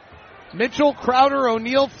 Mitchell, Crowder,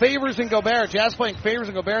 O'Neal, Favors, and Gobert. Jazz playing Favors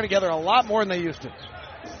and Gobert together a lot more than they used to.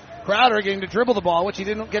 Crowder getting to dribble the ball, which he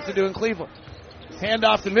didn't get to do in Cleveland. Hand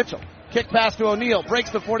off to Mitchell. Kick pass to O'Neal. Breaks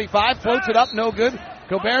the 45, floats it up, no good.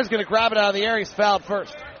 Gobert's going to grab it out of the air. He's fouled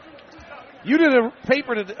first. You did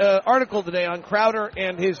a article today on Crowder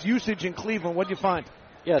and his usage in Cleveland. What did you find?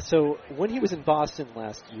 Yeah, so when he was in Boston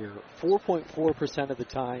last year, 4.4% of the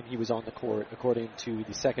time he was on the court, according to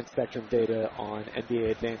the second spectrum data on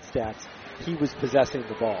NBA Advanced Stats, he was possessing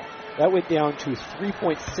the ball. That went down to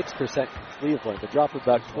 3.6% in Cleveland, a drop of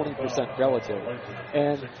about 20% relative.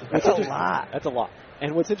 And that's a lot. That's a lot.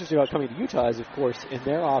 And what's interesting about coming to Utah is, of course, in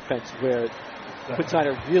their offense where Quinn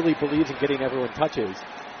Snyder really believes in getting everyone touches,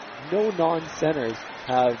 no non-centers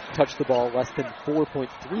have touched the ball less than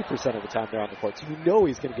 4.3% of the time they're on the court. So you know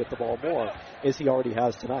he's going to get the ball more, as he already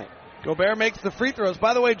has tonight. Gobert makes the free throws.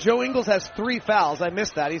 By the way, Joe Ingles has 3 fouls. I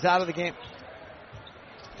missed that. He's out of the game.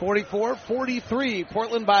 44-43.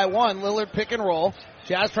 Portland by 1. Lillard pick and roll.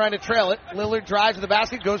 Jazz trying to trail it. Lillard drives to the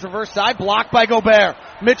basket, goes reverse side, blocked by Gobert.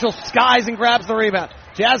 Mitchell skies and grabs the rebound.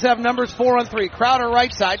 Jazz have numbers 4 on 3. Crowder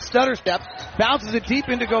right side, stutter step, bounces it deep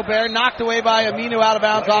into Gobert, knocked away by Aminu out of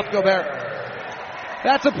bounds off Gobert.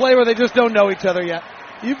 That's a play where they just don't know each other yet.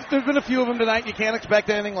 There's been a few of them tonight. You can't expect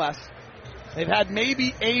anything less. They've had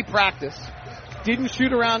maybe a practice. Didn't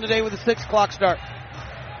shoot around today with a 6 o'clock start.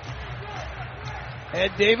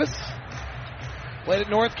 Ed Davis played at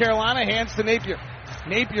North Carolina, hands to Napier.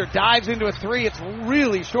 Napier dives into a 3. It's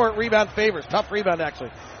really short rebound favors. Tough rebound,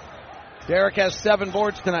 actually. Derek has 7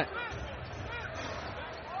 boards tonight.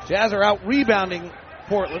 Jazz are out rebounding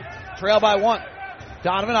Portland. Trail by 1.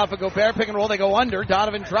 Donovan off a Gobert pick and roll. They go under.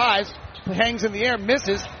 Donovan drives, hangs in the air,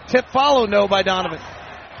 misses. Tip follow, no by Donovan.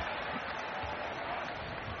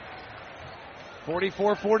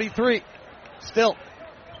 44-43. Still,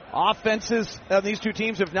 offenses of these two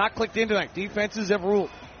teams have not clicked in tonight. Defenses have ruled.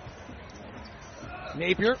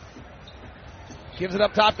 Napier gives it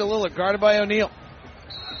up top to Lillard, guarded by O'Neal.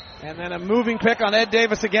 And then a moving pick on Ed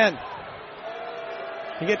Davis again.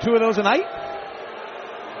 You get 2 of those a night?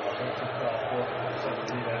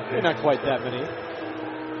 Not quite that many.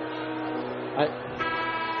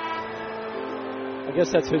 I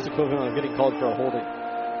guess that's his equivalent of getting called for a holding.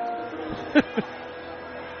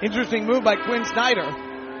 Interesting move by Quinn Snyder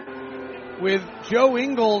with Joe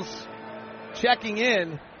Ingles checking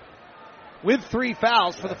in with 3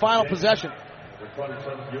 fouls for the final possession.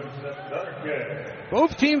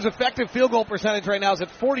 Both teams' effective field goal percentage right now is at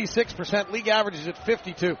 46%. League average is at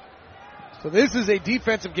 52. So this is a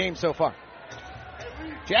defensive game so far.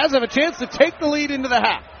 Jazz have a chance to take the lead into the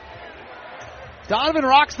half. Donovan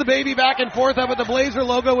rocks the baby back and forth up with the Blazer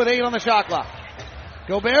logo with 8 on the shot clock.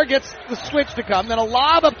 Gobert gets the switch to come. Then a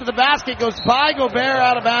lob up to the basket goes by Gobert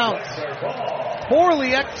out of bounds.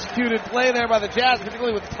 Poorly executed play there by the Jazz,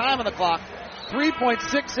 particularly with time on the clock.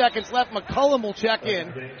 3.6 seconds left. McCollum will check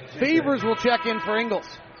in. Favors will check in for Ingles.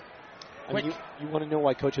 I mean, you want to know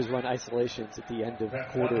why coaches run isolations at the end of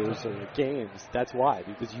quarters or games. That's why,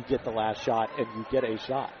 because you get the last shot and you get a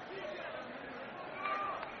shot.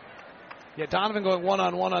 Yeah, Donovan going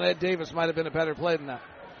one-on-one on Ed Davis might have been a better play than that.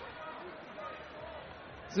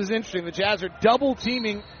 This is interesting. The Jazz are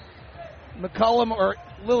double-teaming McCollum or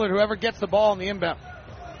Lillard, whoever gets the ball in the inbound.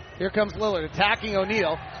 Here comes Lillard attacking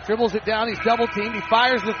O'Neal. Dribbles it down. He's double-teamed. He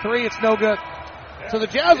fires the 3. It's no good. So the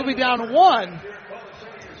Jazz will be down 1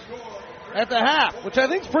 at the half, which I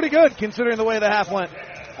think is pretty good considering the way the half went.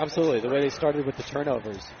 Absolutely. The way they started with the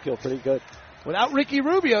turnovers feel pretty good. Without Ricky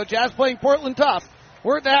Rubio, Jazz playing Portland tough.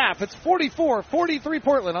 We're at the half. It's 44-43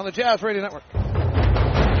 Portland on the Jazz Radio Network.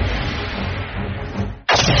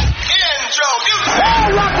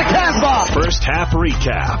 Rock the Casbah. First half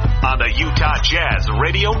recap on the Utah Jazz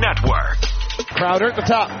Radio Network. Crowder at the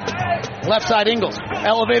top. Left side Ingles.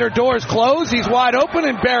 Elevator doors close. He's wide open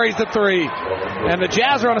and buries the 3. And the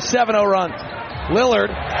Jazz are on a 7-0 run. Lillard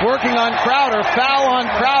working on Crowder. Foul on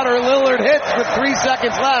Crowder. Lillard hits with 3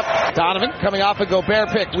 seconds left. Donovan coming off a Gobert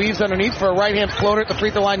pick. Weaves underneath for a right-hand floater at the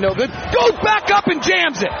free throw line. No good. Goes back up and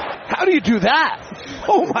jams it. How do you do that?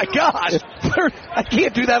 Oh, my gosh. I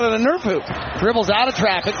can't do that on a Nerf hoop. Dribbles out of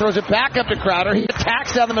traffic. Throws it back up to Crowder. He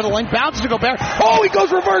attacks down the middle lane. Bounces to Gobert. Oh, he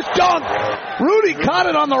goes reverse dunk. Rudy caught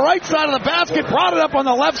it on the right side of the basket. Brought it up on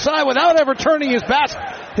the left side without ever turning his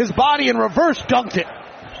body and reverse dunked it.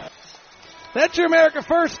 That's your America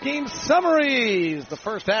First game summaries. The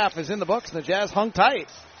first half is in the books, and the Jazz hung tight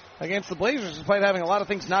against the Blazers despite having a lot of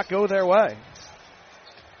things not go their way.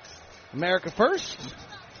 America First.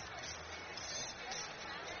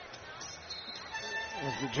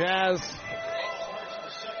 As the Jazz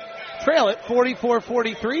trail it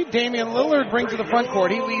 44-43. Damian Lillard brings to the front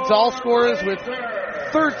court. He leads all scorers with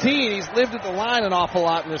 13. He's lived at the line an awful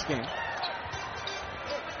lot in this game.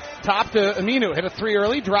 Top to Aminu. Hit a 3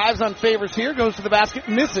 early. Drives on Favors here. Goes to the basket.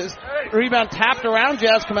 Misses. Rebound tapped around.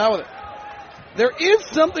 Jazz come out with it. There is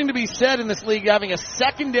something to be said in this league having a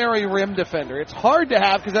secondary rim defender. It's hard to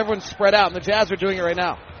have because everyone's spread out, and the Jazz are doing it right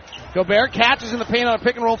now. Gobert catches in the paint on a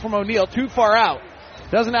pick and roll from O'Neal, too far out.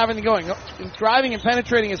 Doesn't have anything going. Driving and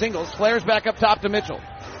penetrating is Ingles. Flares back up top to Mitchell.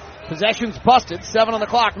 Possession's busted. 7 on the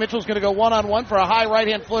clock. Mitchell's going to go one-on-one for a high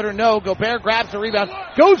right-hand floater. No. Gobert grabs the rebound,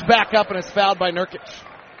 goes back up, and is fouled by Nurkic.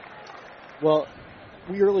 Well,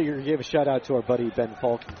 we earlier gave a shout-out to our buddy Ben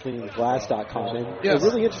Falk from CleaningTheGlass.com. And yes. A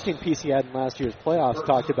really interesting piece he had in last year's playoffs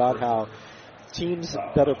talked about how teams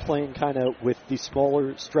that are playing kind of with the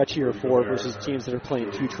smaller, stretchier four versus teams that are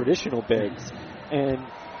playing two traditional bigs. And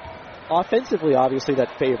offensively, obviously,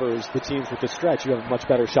 that favors the teams with the stretch. You have a much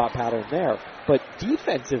better shot pattern there. But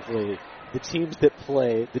defensively, the teams that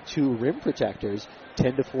play the two rim protectors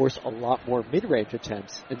tend to force a lot more mid-range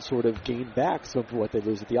attempts and sort of gain back some of what they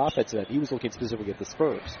lose at the offensive end. He was looking specifically at the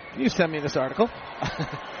Spurs. You send me this article.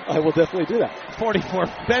 I will definitely do that. 44.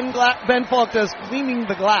 Ben Falk does Cleaning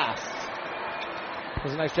the Glass. That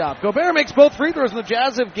was a nice job. Gobert makes both free throws, and the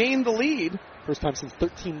Jazz have gained the lead. First time since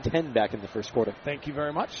 13-10 back in the first quarter. Thank you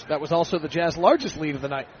very much. That was also the Jazz largest lead of the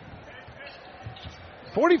night.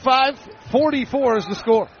 45-44 is the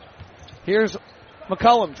score. Here's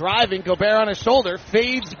McCollum driving, Gobert on his shoulder,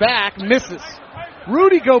 fades back, misses.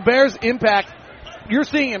 Rudy Gobert's impact, you're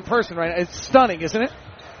seeing in person right now. It's stunning, isn't it?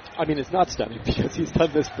 I mean, it's not stunning because he's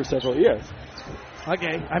done this for several years.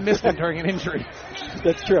 Okay, I missed him during an injury.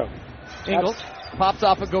 That's true. Ingles pops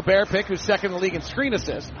off a Gobert pick, who's second in the league in screen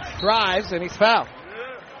assists. Drives, and he's fouled.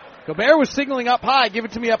 Gobert was signaling up high, give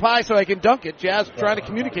it to me up high so I can dunk it. Jazz trying to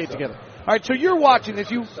communicate together. All right, so you're watching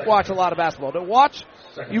this. You watch a lot of basketball.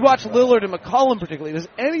 You watch Lillard and McCollum particularly. Does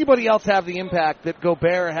anybody else have the impact that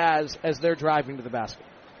Gobert has as they're driving to the basket?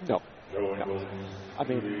 No. I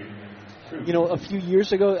mean, a few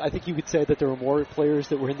years ago, I think you could say that there were more players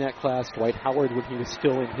that were in that class. Dwight Howard when he was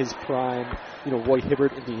still in his prime. Roy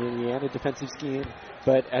Hibbert in the Indiana defensive scheme.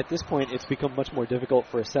 But at this point, it's become much more difficult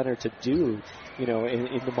for a center to do, in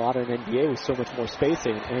the modern NBA with so much more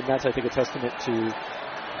spacing. And that's, I think, a testament to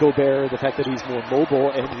Gobert, the fact that he's more mobile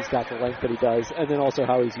and he's got the length that he does, and then also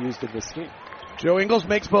how he's used in this scheme. Joe Ingles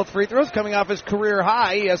makes both free throws, coming off his career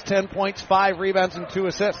high. He has 10 points, 5 rebounds, and 2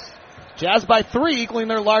 assists. Jazz by 3, equaling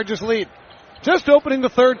their largest lead. Just opening the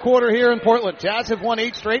third quarter here in Portland. Jazz have won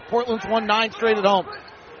 8 straight. Portland's won 9 straight at home.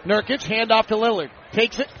 Nurkic, handoff to Lillard.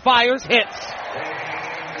 Takes it, fires, hits.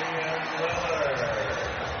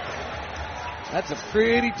 That's a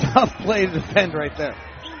pretty tough play to defend right there.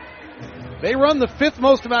 They run the 5th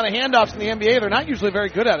most amount of handoffs in the NBA. They're not usually very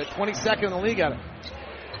good at it. 22nd in the league at it.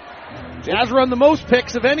 Jazz run the most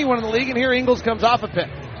picks of anyone in the league, and here Ingles comes off a pick.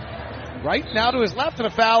 Right now to his left, and a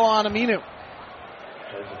foul on Aminu.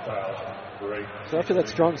 So after that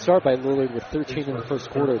strong start by Lillard with 13 in the first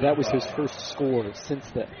quarter, that was his first score since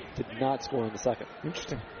then. Did not score in the second.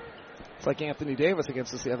 Interesting. It's like Anthony Davis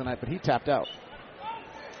against us the other night, but he tapped out.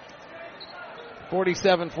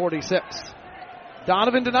 47-46.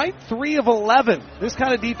 Donovan tonight, 3 of 11. This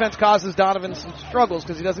kind of defense causes Donovan some struggles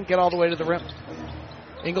because he doesn't get all the way to the rim.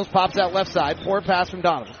 Ingles pops out left side, forward pass from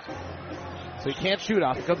Donovan. So he can't shoot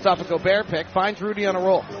off. It comes off a Gobert pick, finds Rudy on a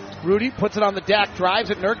roll. Rudy puts it on the deck,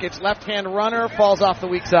 drives at Nurkic, left-hand runner, falls off the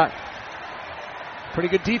weak side. Pretty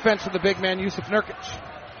good defense from the big man, Yusuf Nurkic.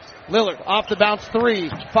 Lillard, off the bounce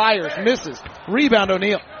 3, fires, misses. Rebound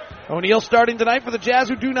O'Neal. O'Neal starting tonight for the Jazz,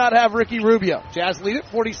 who do not have Ricky Rubio. Jazz lead it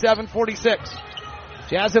 47-46.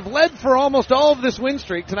 Jazz have led for almost all of this win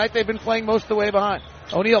streak. Tonight they've been playing most of the way behind.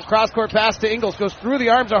 O'Neal, cross-court pass to Ingles, goes through the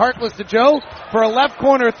arms of Harkless to Joe for a left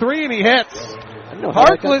corner 3, and he hits.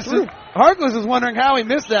 Harkless is wondering how he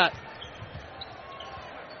missed that.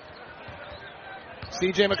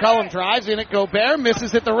 C.J. McCollum drives in at Gobert,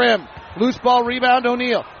 misses at the rim. Loose ball rebound,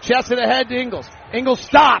 O'Neal. Chests it ahead to Ingles. Ingles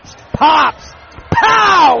stops, pops,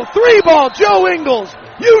 pow! 3-ball, Joe Ingles.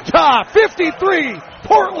 Utah 53,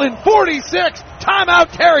 Portland 46.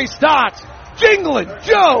 Timeout, Terry Stotts. Jingling,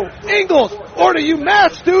 Joe Ingles. Or to you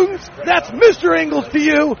math students, that's Mr. Ingles to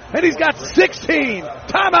you, and he's got 16.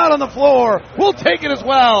 Timeout on the floor. We'll take it as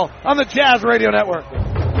well on the Jazz Radio Network.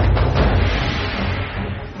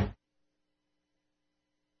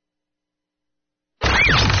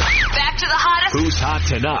 Back to the hottest. Who's hot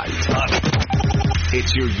tonight?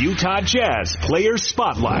 It's your Utah Jazz Player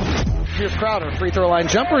Spotlight. Here's Crowder. Free throw line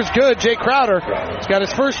jumper is good. Jay Crowder has got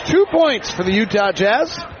his first 2 points for the Utah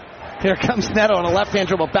Jazz. Here comes Neto on a left-hand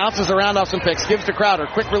dribble. Bounces around off some picks. Gives to Crowder.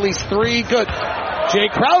 Quick release 3. Good. Jay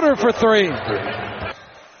Crowder for 3.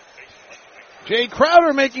 Jay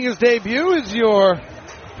Crowder making his debut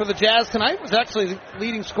for the Jazz tonight. Was actually the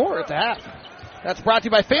leading scorer at the half. That's brought to you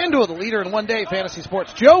by FanDuel, the leader in one-day fantasy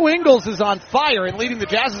sports. Joe Ingles is on fire and leading the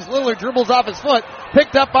Jazz as Lillard dribbles off his foot.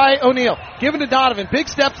 Picked up by O'Neal. Given to Donovan. Big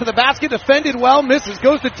steps to the basket. Defended well. Misses.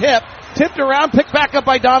 Goes to tip. Tipped around, picked back up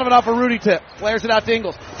by Donovan off a Rudy tip. Flares it out to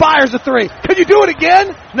Ingles. Fires a three. Can you do it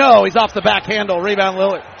again? No, he's off the back handle. Rebound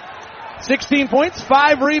Lillard. 16 points,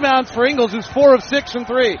 5 rebounds for Ingles, who's 4 of 6 from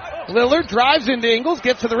 3. Lillard drives into Ingles,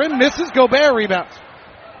 gets to the rim, misses. Gobert rebounds.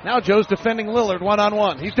 Now Joe's defending Lillard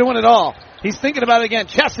one-on-one. He's doing it all. He's thinking about it again.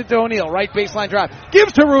 Chest it to O'Neal. Right baseline drive.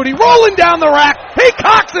 Gives to Rudy. Rolling down the rack. He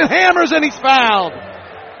cocks and hammers and he's fouled.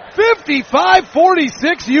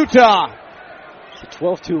 55-46 Utah. It's a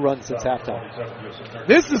 12-2 run since halftime.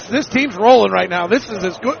 This team's rolling right now. This is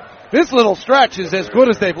as good. This little stretch is as good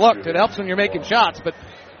as they've looked. It helps when you're making shots, but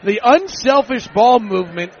the unselfish ball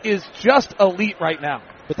movement is just elite right now.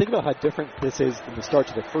 But think about how different this is than the start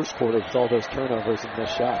to the first quarter with all those turnovers and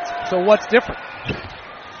missed shots. So what's different?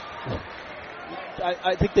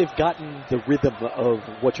 I think they've gotten the rhythm of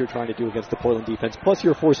what you're trying to do against the Portland defense. Plus,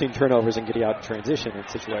 you're forcing turnovers and getting out in transition in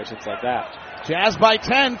situations like that. Jazz by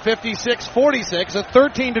 10, 56-46, a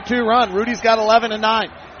 13-2 run. Rudy's got 11 and 9.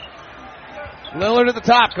 Lillard at the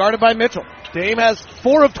top, guarded by Mitchell. Dame has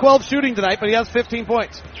 4 of 12 shooting tonight, but he has 15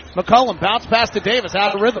 points. McCollum bounce pass to Davis,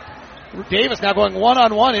 out of rhythm. Davis now going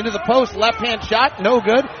one-on-one into the post, left-hand shot, no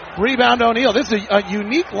good. Rebound O'Neal. This is a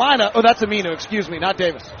unique lineup. Oh, that's Aminu, excuse me, not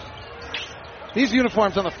Davis. These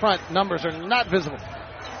uniforms on the front, numbers are not visible.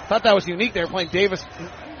 Thought that was unique. They were playing Davis and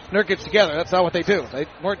Nurkic together. That's not what they do. They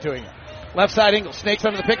weren't doing it. Left side Ingles, snakes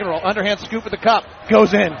under the pick and roll. Underhand scoop with the cup.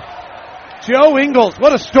 Goes in. Joe Ingles,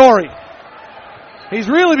 what a story. He's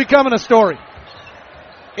really becoming a story.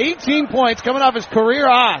 18 points coming off his career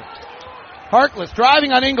high. Harkless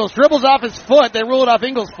driving on Ingles, dribbles off his foot. They rule it off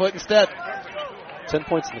Ingles' foot instead. 10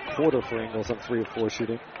 points in the quarter for Ingles on 3 of 4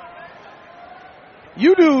 shooting.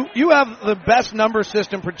 You have the best number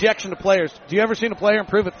system projection to players. Do you ever seen a player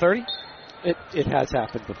improve at 30? It has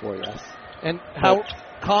happened before, yes. And how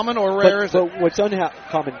common or rare is it? But what's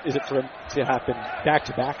uncommon is it for him to happen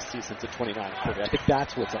back-to-back seasons at 29 and 30. I think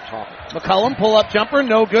that's what's uncommon. McCollum, pull-up jumper,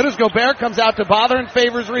 no good as Gobert comes out to bother and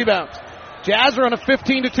favors rebounds. Jazz are on a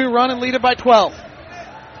 15-2 run and lead it by 12.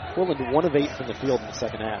 Portland 1 of 8 from the field in the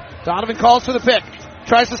second half. Donovan calls for the pick.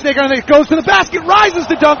 Tries to snake underneath, goes to the basket, rises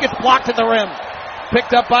to dunk, it's blocked at the rim.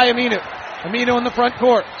 Picked up by Aminu. Aminu in the front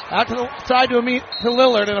court. Out to the side to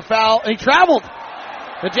Lillard and a foul. And he traveled.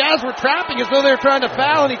 The Jazz were trapping as though they were trying to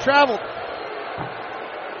foul, and he traveled.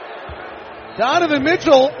 Donovan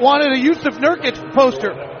Mitchell wanted a Yusuf Nurkic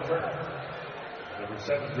poster.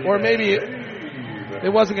 Or maybe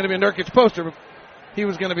it wasn't going to be a Nurkic poster, but he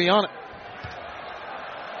was going to be on it.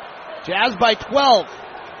 Jazz by 12.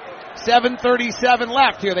 7:37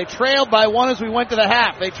 left here. They trailed by 1 as we went to the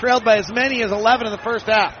half. They trailed by as many as 11 in the first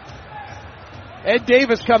half. Ed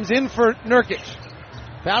Davis comes in for Nurkic.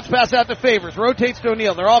 Bounce pass out to Favors. Rotates to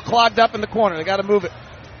O'Neal. They're all clogged up in the corner. They got to move it.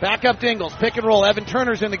 Back up to Ingles. Pick and roll. Evan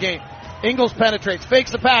Turner's in the game. Ingles penetrates.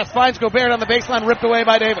 Fakes the pass. Finds Gobert on the baseline. Ripped away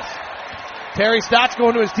by Davis. Terry Stotts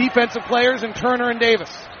going to his defensive players and Turner and Davis.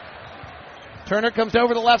 Turner comes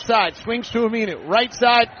over the left side. Swings to Aminu. Right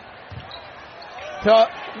side to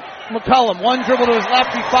McCollum. One dribble to his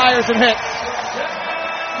left. He fires and hits.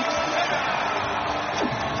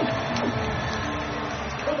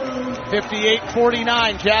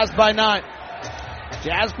 (58-49). Jazz by 9.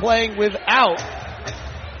 Jazz playing without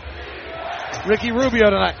Ricky Rubio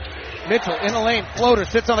tonight. Mitchell in the lane. Floater.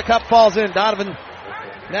 Sits on the cup. Falls in. Donovan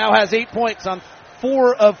now has 8 points on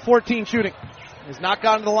 4 of 14 shooting. He's not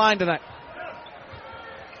gone to the line tonight.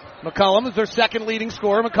 McCollum is their second leading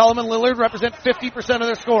scorer. McCollum and Lillard represent 50% of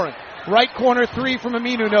their scoring. Right corner 3 from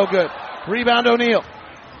Aminu, no good. Rebound O'Neal.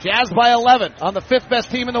 Jazz by 11 on the 5th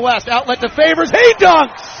best team in the West. Outlet to Favors. He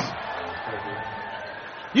dunks!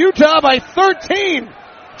 Utah by 13.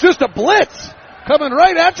 Just a blitz. Coming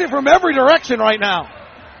right at you from every direction right now.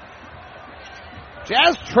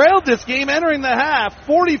 Jazz trailed this game entering the half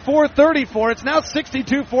 44-34. It's now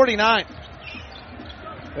 62-49.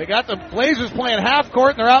 They got the Blazers playing half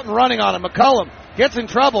court, and they're out and running on him. McCollum gets in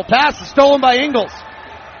trouble. Pass is stolen by Ingles.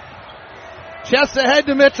 Chest ahead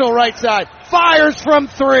to Mitchell, right side. Fires from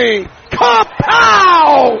 3.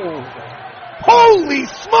 Kapow! Holy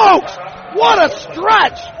smokes! What a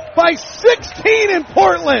stretch by 16 in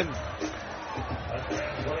Portland.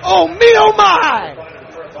 Oh me, oh my!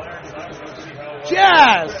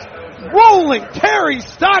 Jazz rolling. Terry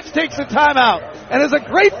Stotts takes a timeout. And as a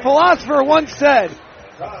great philosopher once said,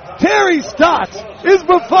 Terry Stotts is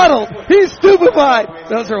befuddled. He's stupefied.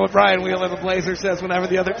 Those are what Brian Wheeler, the Blazer, says whenever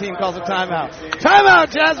the other team calls a timeout.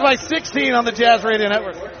 Timeout, Jazz by 16 on the Jazz Radio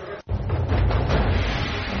Network.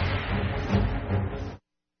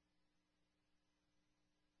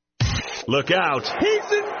 Look out.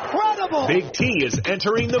 He's incredible. Big T is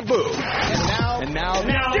entering the booth. And now,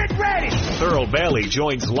 get ready. Thurl Bailey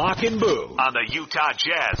joins Lock and Boo on the Utah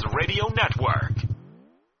Jazz Radio Network.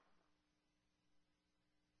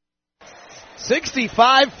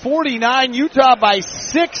 65-49, Utah by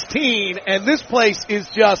 16, and this place is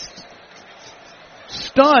just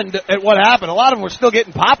stunned at what happened. A lot of them were still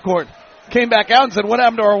getting popcorn. Came back out and said, what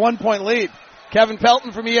happened to our 1-point lead? Kevin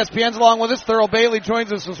Pelton from ESPN's along with us. Thurl Bailey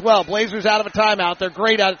joins us as well. Blazers out of a timeout. They're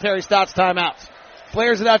great out of Terry Stott's timeouts.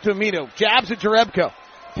 Flares it out to Aminu. Jabs at Jerebko.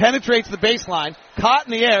 Penetrates the baseline. Caught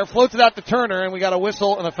in the air. Floats it out to Turner, and we got a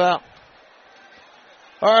whistle and a foul.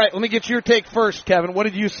 All right, let me get your take first, Kevin. What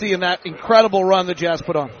did you see in that incredible run the Jazz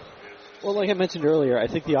put on? Well, like I mentioned earlier, I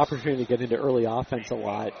think the opportunity to get into early offense a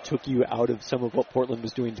lot took you out of some of what Portland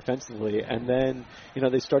was doing defensively. And then,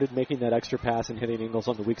 they started making that extra pass and hitting Ingles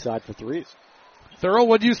on the weak side for threes. Thurl,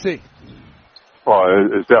 what do you see? Well,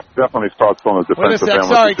 it definitely starts on the defensive end.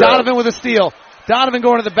 Sorry, Donovan with a steal. Donovan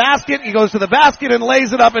going to the basket. He goes to the basket and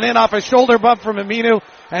lays it up and in off a shoulder bump from Aminu.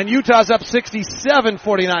 And Utah's up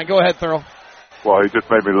 67-49. Go ahead, Thurl. Well, he just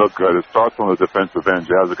made me look good. It starts on the defensive end.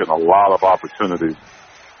 Jazz are getting a lot of opportunities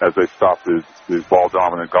as they stop these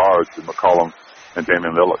ball-dominant guards in McCollum and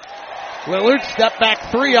Damian Lillard. Lillard, step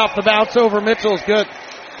back three off the bounce over Mitchell is good.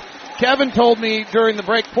 Kevin told me during the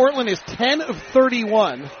break, Portland is 10 of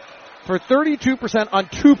 31 for 32% on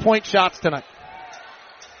 2-point shots tonight.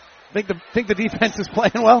 Think the defense is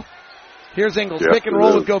playing well? Here's Ingles, pick and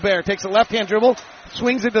roll with Gobert. Takes a left-hand dribble,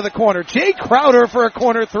 swings it to the corner. Jay Crowder for a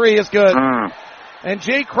corner three is good. And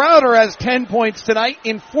Jay Crowder has 10 points tonight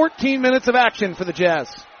in 14 minutes of action for the Jazz.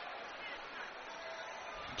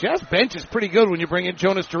 Jazz bench is pretty good when you bring in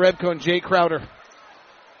Jonas Jerebko and Jay Crowder.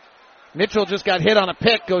 Mitchell just got hit on a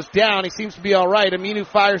pick, goes down. He seems to be all right. Aminu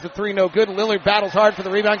fires the three, no good. Lillard battles hard for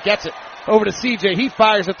the rebound, gets it. Over to CJ. He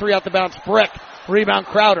fires a three out the bounce. Brick. Rebound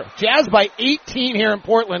Crowder. Jazz by 18 here in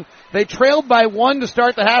Portland. They trailed by 1 to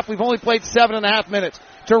start the half. We've only played 7.5 minutes.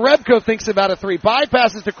 Jerebko thinks about a three.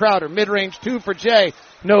 Bypasses to Crowder. Mid-range 2 for Jay.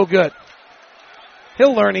 No good.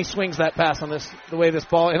 He'll learn he swings that pass on the way this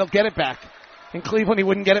ball, and he'll get it back. In Cleveland, he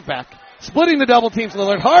wouldn't get it back. Splitting the double teams.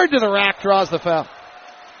 Lillard hard to the rack, draws the foul.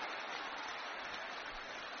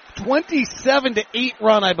 27-8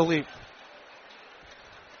 run, I believe.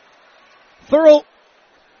 Thurl,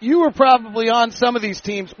 you were probably on some of these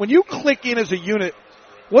teams. When you click in as a unit,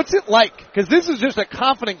 what's it like? Because this is just a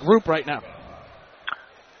confident group right now.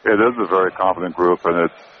 It is a very confident group, and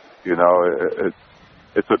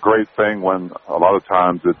it's a great thing when a lot of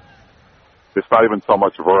times it's not even so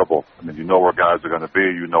much verbal. I mean, you know where guys are going to be,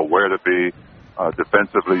 you know where to be.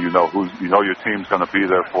 Defensively, you know your team's going to be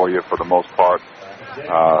there for you for the most part.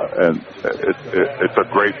 And it's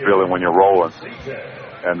a great feeling when you're rolling.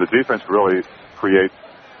 And the defense really creates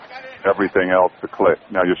everything else to click.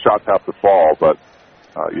 Now, your shots have to fall, but,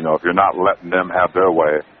 if you're not letting them have their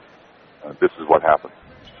way, this is what happens.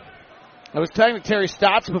 I was talking to Terry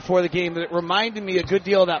Stotts before the game, but it reminded me a good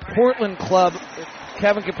deal of that Portland club.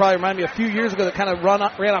 Kevin could probably remind me a few years ago that kind of ran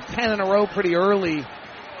off 10 in a row pretty early.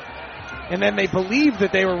 And then they believed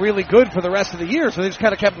that they were really good for the rest of the year, so they just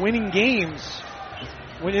kind of kept winning games.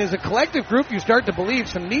 When as a collective group you start to believe,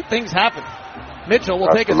 some neat things happen. Mitchell will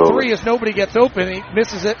take a three as nobody gets open. He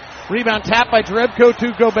misses it. Rebound tapped by Jerebko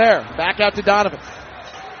to Gobert. Back out to Donovan.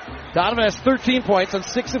 Donovan has 13 points on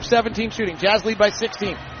 6 of 17 shooting. Jazz lead by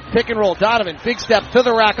 16. Pick and roll. Donovan, big step to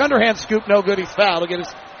the rack. Underhand scoop, no good. He's fouled. He'll get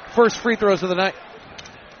his first free throws of the night.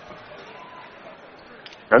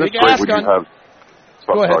 Big ask on.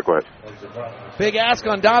 Go ahead. Big ask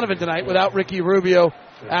on Donovan tonight without Ricky Rubio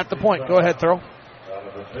at the point. Go ahead, Thurl.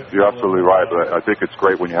 You're absolutely right, but I think it's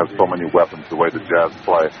great when you have so many weapons the way the Jazz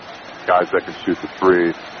play. Guys that can shoot the three.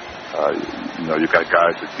 You've got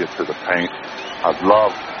guys that get to the paint. I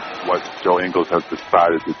love what Joe Ingles has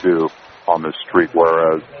decided to do on this streak,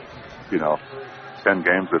 whereas, 10 or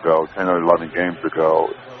 11 games ago,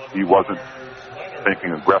 he wasn't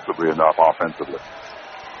thinking aggressively enough offensively.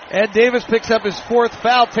 Ed Davis picks up his fourth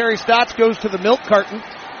foul. Terry Stotts goes to the milk carton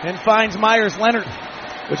and finds Myers Leonard.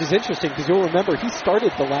 Which is interesting because you'll remember he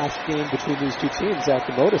started the last game between these two teams at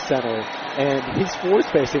the Moda Center, and his floor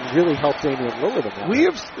spacing really helped Damian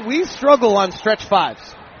Lillard. We struggle on stretch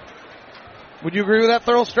fives. Would you agree with that,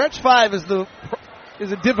 Thurl? Stretch five is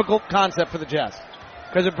a difficult concept for the Jazz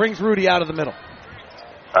because it brings Rudy out of the middle.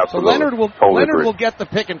 Absolutely. So Leonard will get the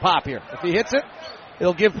pick and pop here. If he hits it,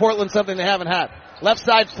 it'll give Portland something they haven't had. Left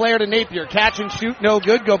side flare to Napier. Catch and shoot, no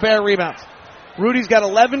good. Gobert rebounds. Rudy's got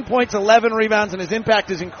 11 points, 11 rebounds, and his impact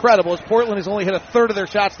is incredible as Portland has only hit a third of their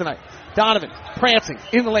shots tonight. Donovan prancing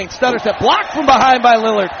in the lane. Stutter step blocked from behind by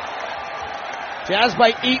Lillard. Jazz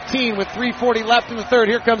by 18 with 3:40 left in the third.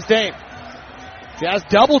 Here comes Dame. Jazz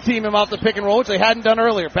double team him off the pick and roll, which they hadn't done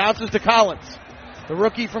earlier. Bounces to Collins. The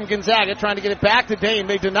rookie from Gonzaga trying to get it back to Dame.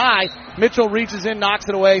 They deny. Mitchell reaches in, knocks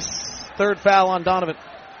it away. Third foul on Donovan.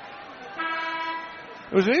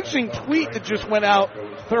 It was an interesting tweet that just went out,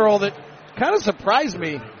 Thurl, that kind of surprised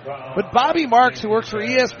me. But Bobby Marks, who works for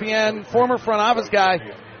ESPN, former front office guy,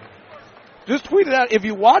 just tweeted out, if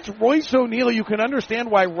you watch Royce O'Neal, you can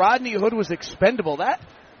understand why Rodney Hood was expendable.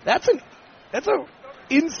 That's a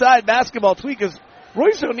inside basketball tweet, because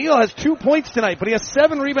Royce O'Neal has 2 points tonight, but he has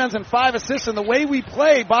 7 rebounds and 5 assists. And the way we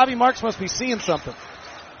play, Bobby Marks must be seeing something.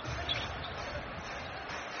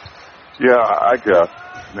 Yeah, I guess.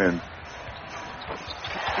 I mean,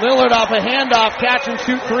 Lillard off a handoff, catch and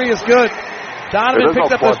shoot three is good. Donovan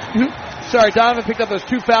picked up those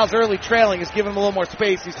 2 fouls early, trailing. He's giving him a little more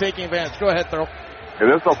space. He's taking advantage. Go ahead, Thurl.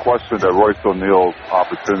 There's no question that Royce O'Neal's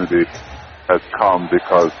opportunity has come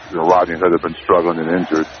because Rodney Hood had been struggling and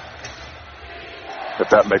injured. If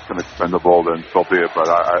that makes him expendable, then so be it. But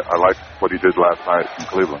I like what he did last night in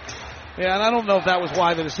Cleveland. Yeah, and I don't know if that was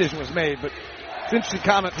why the decision was made, but it's an interesting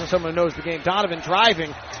comment from someone who knows the game. Donovan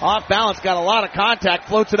driving, off balance, got a lot of contact,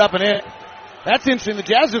 floats it up and in. That's interesting. The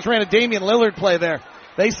Jazz just ran a Damian Lillard play there.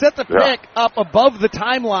 They set the pick up above the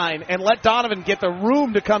timeline and let Donovan get the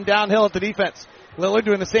room to come downhill at the defense. Lillard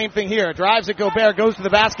doing the same thing here. Drives at Gobert, goes to the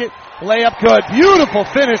basket, layup good. Beautiful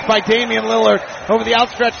finish by Damian Lillard over the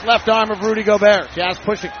outstretched left arm of Rudy Gobert. Jazz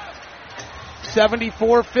pushing.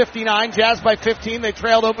 74-59, Jazz by 15. They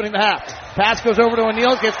trailed opening the half. Pass goes over to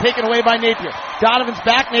O'Neal, gets taken away by Napier. Donovan's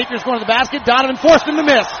back, Napier's going to the basket. Donovan forced him to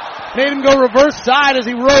miss. Made him go reverse side as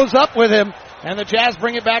he rose up with him. And the Jazz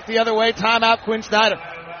bring it back the other way. Timeout, Quinn Snyder.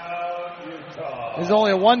 There's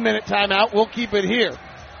only a 1 minute timeout. We'll keep it here.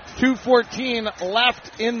 2:14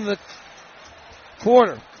 left in the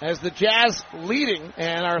quarter as the Jazz leading.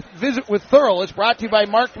 And our visit with Thurl is brought to you by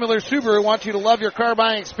Mark Miller Subaru, who wants you to love your car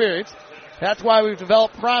buying experience. That's why we've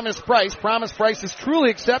developed Promise Price. Promise Price is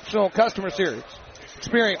truly exceptional customer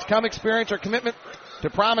experience. Come experience our commitment to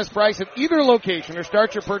Promise Price at either location or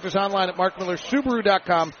start your purchase online at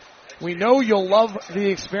markmillersubaru.com. We know you'll love the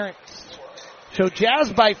experience. So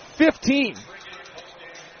Jazz by 15.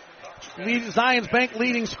 Zions Bank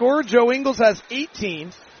leading scorer. Joe Ingles has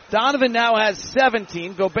 18. Donovan now has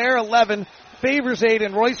 17. Gobert 11. Favors 8.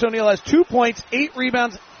 And Royce O'Neal has 2 points, 8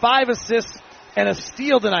 rebounds, 5 assists, and a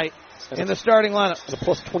steal tonight in the starting lineup. And a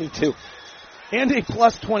plus 22. And a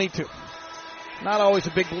plus 22. Not always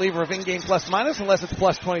a big believer of in-game plus minus unless it's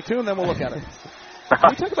plus 22, and then we'll look at it. Can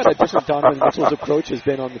we talk about how different Donovan Mitchell's approach has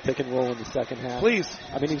been on the pick and roll in the second half? Please.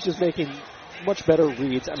 I mean, he's just making much better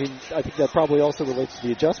reads. I mean, I think that probably also relates to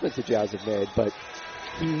the adjustments the Jazz have made, but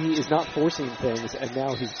he is not forcing things, and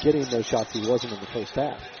now he's getting those shots he wasn't in the first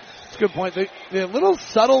half. That's a good point. The little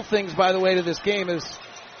subtle things, by the way, to this game is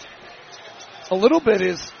a little bit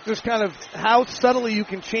is just kind of how subtly you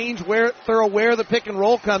can change where the pick and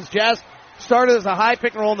roll comes. Jazz started as a high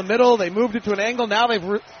pick and roll in the middle. They moved it to an angle. Now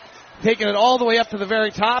they've taken it all the way up to the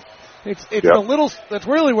very top. It's a little. That's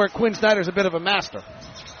really where Quinn Snyder's a bit of a master.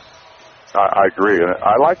 I agree, and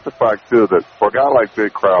I like the fact too that for a guy like Jay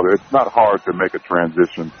Crowder, it's not hard to make a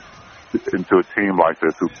transition into a team like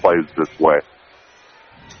this who plays this way.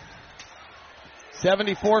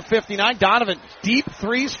 74-59. Donovan, deep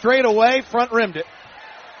three straight away, front rimmed it.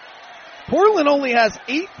 Portland only has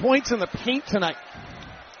 8 points in the paint tonight.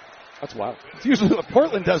 That's wild. It's usually what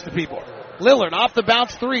Portland does to people. Lillard off the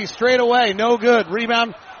bounce three, straight away, no good.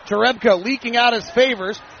 Rebound, Jerebko leaking out his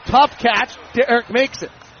favors. Tough catch, Derek makes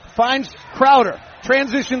it. Finds Crowder,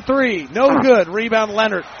 transition three, no good. Rebound,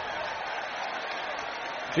 Leonard.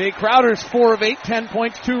 Jay Crowder's 4 of 8, 10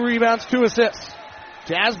 points, 2 rebounds, 2 assists.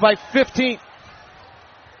 Jazz by 15.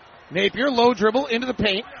 Napier, low dribble, into the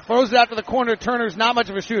paint, throws it out to the corner. Turner's not much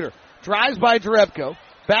of a shooter. Drives by Jerebko.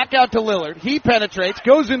 Back out to Lillard. He penetrates,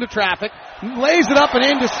 goes into traffic, lays it up and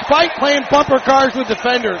in despite playing bumper cars with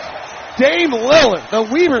defenders. Dame Lillard, the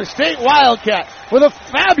Weber State Wildcat, with a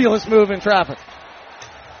fabulous move in traffic.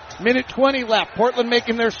 Minute 20 left. Portland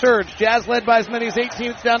making their surge. Jazz led by as many as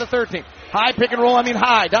 18. It's down to 13. High pick and roll,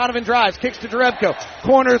 high. Donovan drives, kicks to Jerebko.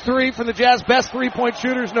 Corner three from the Jazz. Best three-point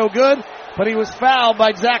shooters, no good. But he was fouled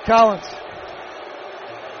by Zach Collins.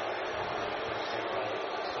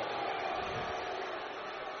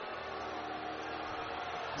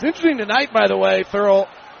 It's interesting tonight, by the way, Thurl,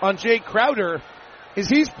 on Jay Crowder, is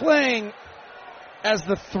he's playing as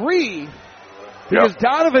the 3 because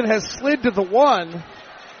Donovan has slid to the 1.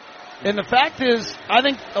 And the fact is, I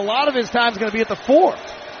think a lot of his time is going to be at the 4.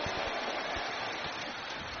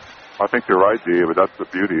 I think you're right, D, but that's the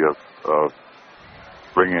beauty of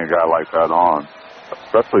bringing a guy like that on,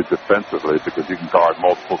 especially defensively, because he can guard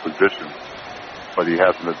multiple positions. but he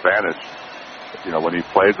has an advantage, when he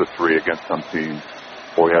plays a 3 against some teams,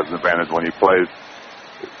 or he has an advantage when he plays,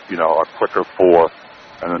 a quicker 4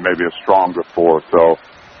 and then maybe a stronger 4. So,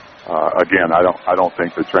 again, I don't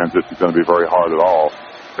think the transition is going to be very hard at all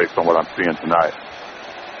based on what I'm seeing tonight.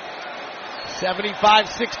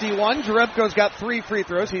 75-61. Jerebko's got 3 free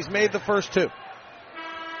throws. He's made the first 2.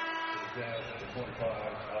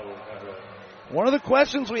 One of the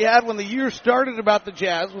questions we had when the year started about the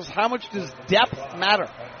Jazz was how much does depth matter?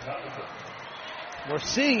 We're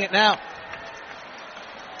seeing it now.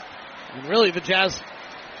 And really, the Jazz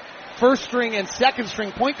first string and second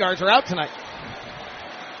string point guards are out tonight.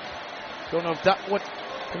 Don't know if when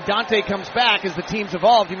Dante comes back, as the team's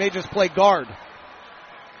evolved, he may just play guard.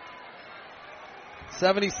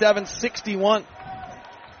 77-61.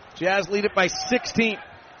 Jazz lead it by 16.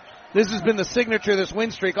 This has been the signature of this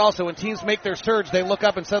win streak also. When teams make their surge, they look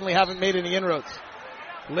up and suddenly haven't made any inroads.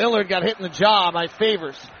 Lillard got hit in the jaw by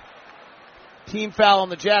Favors. Team foul on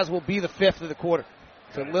the Jazz will be the 5th of the quarter.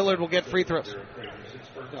 So Lillard will get free throws.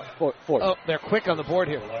 Four. Oh, they're quick on the board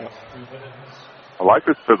here. I like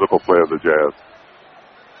this physical play of the Jazz.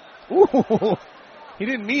 Ooh, he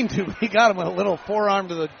didn't mean to, but he got him with a little forearm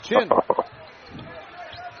to the chin.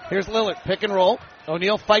 Here's Lillard, pick and roll.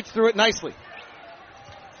 O'Neal fights through it nicely.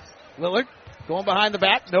 Lillard going behind the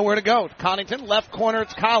back, nowhere to go. Connaughton, left corner,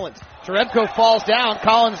 it's Collins. Jerebko falls down,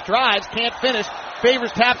 Collins drives, can't finish.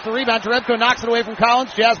 Favors taps the rebound, Jerebko knocks it away from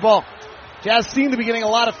Collins, Jazz ball. Jazz seem to be getting a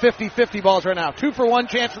lot of 50-50 balls right now. 2 for 1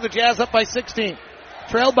 chance for the Jazz, up by 16.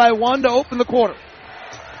 Trailed by 1 to open the quarter.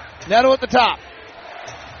 Neto at the top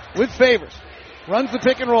with Favors. Runs the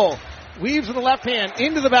pick and roll. Weaves with the left hand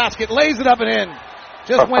into the basket, lays it up and in.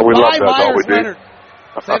 Just went by Myers Leonard.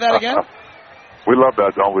 Say that again? We love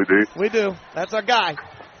that, don't we, D? We do. That's our guy.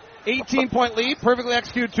 18-point lead, perfectly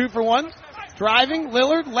executed 2 for 1. Driving,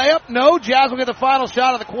 Lillard, layup, no. Jazz will get the final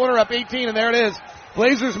shot of the quarter, up 18, and there it is.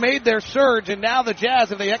 Blazers made their surge, and now the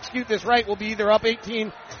Jazz, if they execute this right, will be either up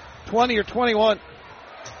 18, 20, or 21.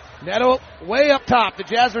 Neto way up top. The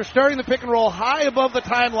Jazz are starting the pick and roll high above the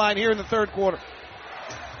timeline here in the third quarter.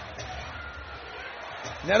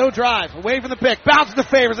 Neto drives, away from the pick, bounces to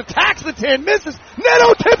Favors, attacks the 10, misses.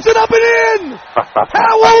 Neto tips it up and in!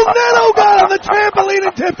 Powell Neto got on the trampoline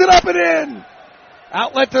and tipped it up and in!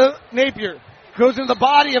 Outlet to Napier. Goes into the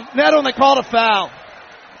body of Neto, and they called a foul.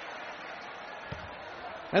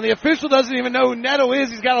 And the official doesn't even know who Neto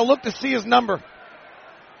is. He's got to look to see his number.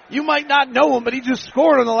 You might not know him, but he just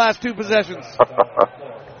scored on the last 2 possessions.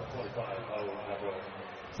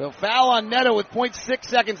 So foul on Neto with 0.6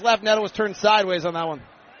 seconds left. Neto was turned sideways on that one.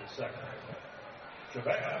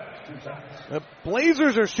 The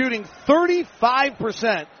Blazers are shooting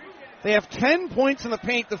 35%. They have 10 points in the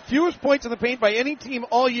paint. The fewest points in the paint by any team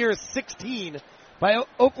all year is 16. By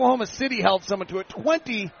Oklahoma City held someone to it.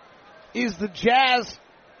 20 is the Jazz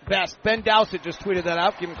best. Ben Dowsett just tweeted that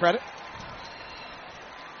out. Give him credit.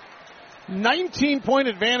 19-point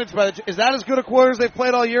advantage by the. Is that as good a quarter as they've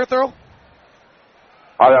played all year, Thurl?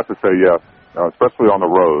 I'd have to say yes, especially on the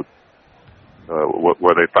road,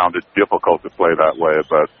 where they found it difficult to play that way.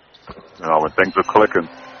 But when things are clicking,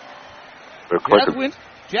 they're clicking.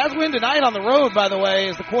 Jazz win tonight on the road, by the way,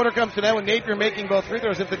 as the quarter comes to an end with Napier making both free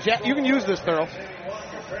throws. You can use this, Thurl.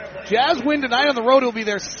 Jazz win tonight on the road. It will be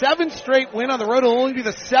their 7th straight win on the road. It will only be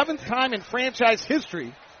the 7th time in franchise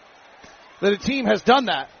history that a team has done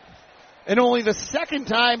that. And only the 2nd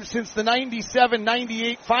time since the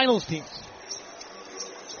 97-98 finals teams.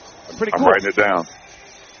 Pretty cool. I'm writing it down.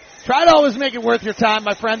 Try to always make it worth your time,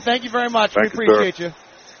 my friend. Thank you very much. We appreciate you.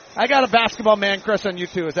 I got a basketball man crush on you,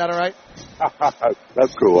 too. Is that all right?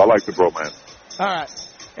 That's cool. I like the bromance. All right.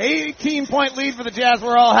 18-point lead for the Jazz.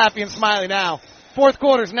 We're all happy and smiley now. 4th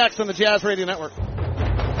quarter's next on the Jazz Radio Network.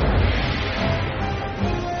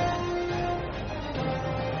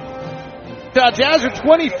 Jazz are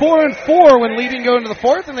 24-4 when leading going into the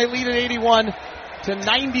 4th, and they lead at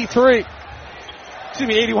 81-93. Excuse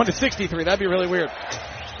me, 81-63. That'd be really weird.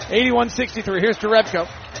 81-63. Here's Jerebko.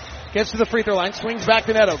 Gets to the free throw line, swings back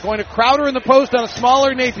to Neto. Going to Crowder in the post on a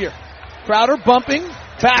smaller Napier. Crowder bumping,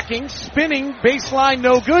 backing, spinning, baseline,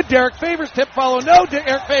 no good. Derek Favors, tip, follow, no.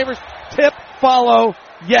 Derek Favors, tip, follow,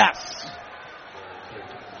 yes.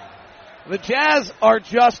 The Jazz are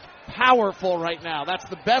just powerful right now. That's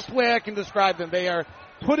the best way I can describe them. They are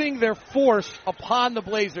putting their force upon the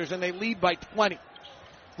Blazers, and they lead by 20.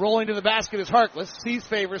 Rolling to the basket is Harkless. Sees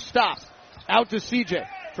Favors, stops. Out to CJ.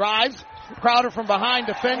 Drives. Crowder from behind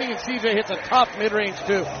defending, and CJ hits a tough mid-range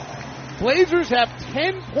two. Blazers have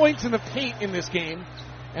 10 points in the paint in this game,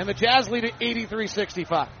 and the Jazz lead at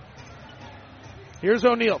 83-65. Here's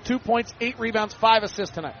O'Neal. 2 points, 8 rebounds, 5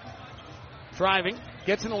 assists tonight. Driving,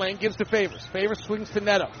 gets in the lane, gives to Favors. Favors swings to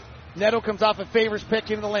Neto. Neto comes off a Favors pick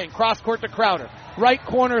into the lane. Cross court to Crowder. Right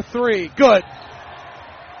corner three. Good.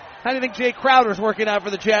 How do you think Jay Crowder's working out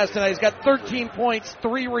for the Jazz tonight? He's got 13 points,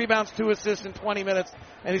 3 rebounds, 2 assists in 20 minutes,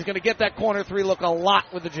 and he's going to get that corner three look a lot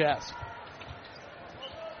with the Jazz.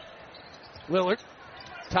 Lillard,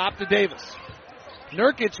 top to Davis.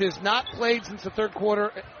 Nurkic has not played since the third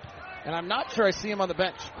quarter, and I'm not sure I see him on the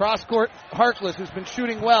bench. Cross court, Harkless, who's been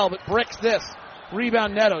shooting well, but bricks this.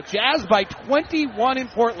 Rebound Neto. Jazz by 21 in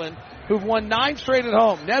Portland, who've won 9 straight at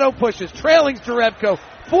home. Neto pushes, trailing Jerebko.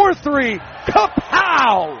 4-3,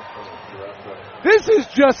 kapow! This is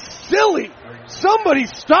just silly. Somebody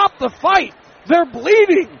stop the fight. They're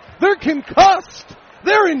bleeding. They're concussed.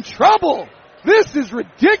 They're in trouble. This is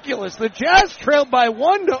ridiculous. The Jazz trailed by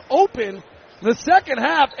 1 to open the second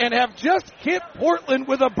half and have just hit Portland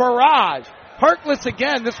with a barrage. Harkless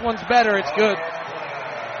again. This one's better. It's good.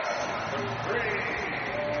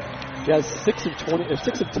 Jazz 6 of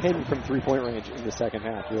 10 from 3-point range in the second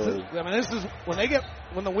half. Really, I mean, this is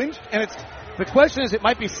when the wind, and it's the question is it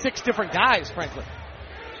might be 6 different guys, frankly.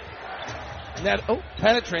 Neto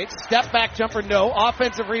penetrates, step back jumper, no.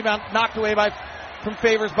 Offensive rebound knocked away from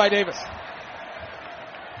Favors by Davis.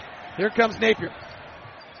 Here comes Napier.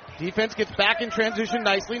 Defense gets back in transition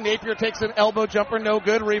nicely. Napier takes an elbow jumper, no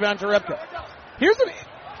good. Rebound to Jerebko. Here's a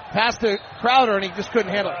pass to Crowder, and he just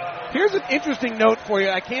couldn't handle it. Here's an interesting note for you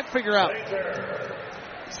I can't figure out.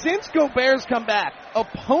 Since Gobert's come back,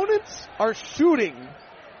 opponents are shooting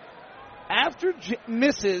after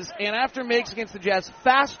misses and after makes against the Jazz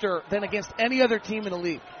faster than against any other team in the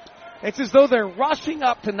league. It's as though they're rushing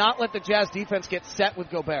up to not let the Jazz defense get set with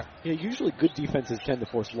Gobert. Yeah, usually good defenses tend to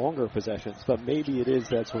force longer possessions, but maybe it is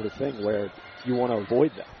that sort of thing where you want to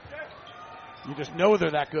avoid that. You just know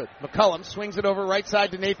they're that good. McCollum swings it over right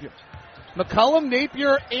side to Napier. McCollum,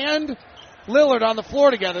 Napier, and Lillard on the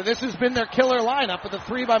floor together. This has been their killer lineup, but the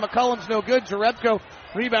 3 by McCollum's no good. Jerebko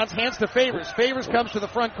rebounds, hands to Favors. Favors comes to the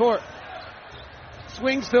front court.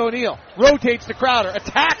 Swings to O'Neal. Rotates to Crowder.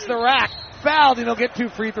 Attacks the rack. Fouled, and he'll get 2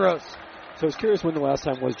 free throws. So I was curious when the last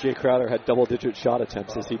time was Jay Crowder had double-digit shot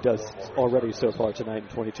attempts as he does already so far tonight in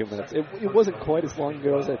 22 minutes. It wasn't quite as long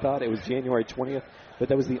ago as I thought. It was January 20th, but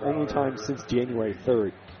that was the only time since January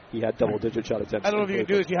 3rd he had double-digit shot attempts. I don't know if you can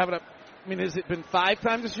do is you have it up. I mean, has it been 5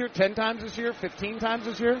 times this year, 10 times this year, 15 times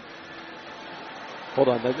this year? Hold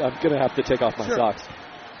on, I'm going to have to take off my socks.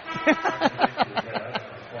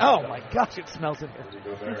 Oh, my gosh, it smells in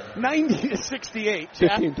here. 90 to 68.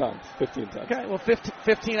 15 times. Okay, well,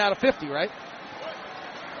 15 out of 50, right?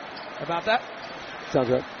 About that? Sounds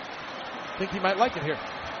right. I think you might like it here.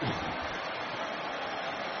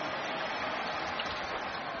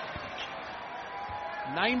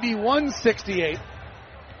 (91-68).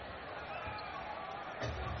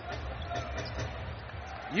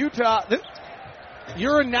 Utah,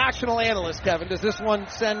 you're a national analyst, Kevin. Does this one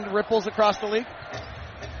send ripples across the league?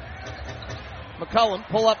 McCollum,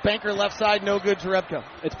 pull up, banker left side, no good. Jerebko.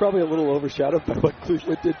 It's probably a little overshadowed by what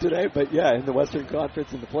Cleveland did today, but yeah, in the Western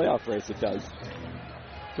Conference in the playoff race it does.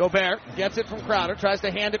 Gobert gets it from Crowder, tries to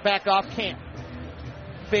hand it back off, can't.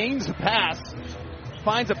 Feigns a pass,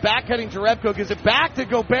 finds a back-cutting Jerebko, gives it back to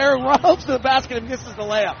Gobert, rolls to the basket and misses the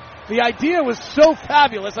layup. The idea was so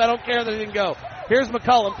fabulous, I don't care that it didn't go. Here's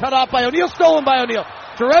McCollum, cut off by O'Neal, stolen by O'Neal.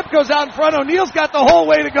 Jerebko's out in front. O'Neal's got the whole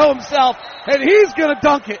way to go himself, and he's going to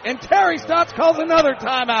dunk it. And Terry Stotts calls another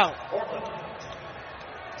timeout.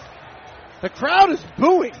 The crowd is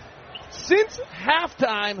booing. Since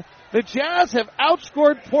halftime, the Jazz have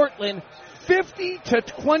outscored Portland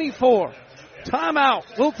 50-24. Timeout.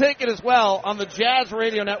 We'll take it as well on the Jazz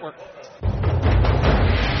Radio Network.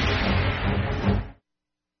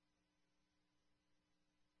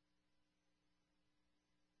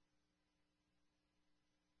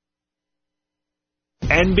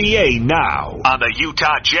 NBA Now on the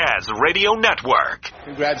Utah Jazz Radio Network.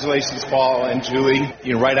 Congratulations, Paul and Julie.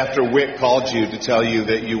 Right after Wick called you to tell you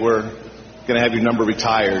that you were going to have your number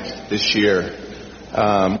retired this year,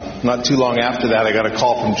 not too long after that, I got a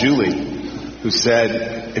call from Julie who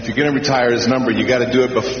said, if you're going to retire his number, you got to do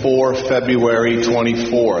it before February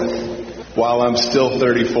 24th, while I'm still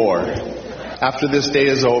 34. After this day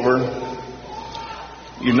is over,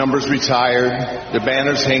 your number's retired, the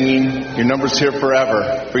banner's hanging, your number's here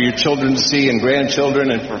forever for your children to see and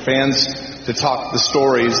grandchildren and for fans to talk the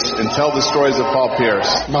stories and tell the stories of Paul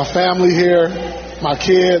Pierce. My family here, my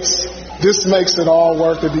kids, this makes it all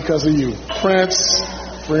worth it because of you. Prince,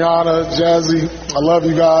 Brianna, Jazzy, I love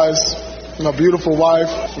you guys. My beautiful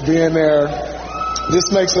wife for being there.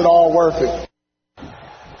 This makes it all worth it.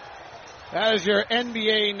 That is your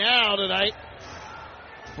NBA Now tonight.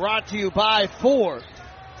 brought to you by Ford,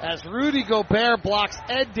 as Rudy Gobert blocks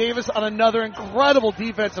Ed Davis on another incredible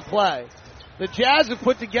defensive play. The Jazz have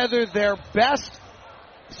put together their best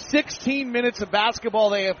 16 minutes of basketball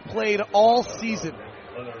they have played all season.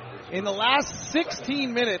 In the last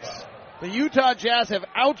 16 minutes, the Utah Jazz have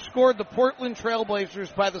outscored the Portland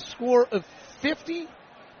Trailblazers by the score of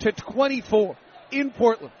 50-24 in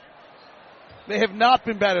Portland. They have not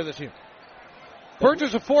been better this year.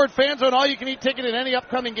 Purchase a Ford Fan Zone all-you-can-eat ticket in any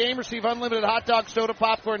upcoming game. Receive unlimited hot dogs, soda,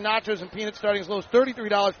 popcorn, nachos, and peanuts starting as low as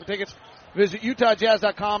 $33 for tickets. Visit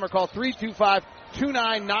UtahJazz.com or call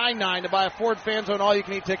 325-2999 to buy a Ford Fan Zone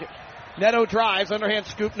all-you-can-eat ticket. Neto drives, underhand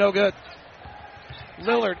scoop, no good.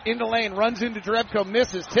 Lillard into lane, runs into Jerebko,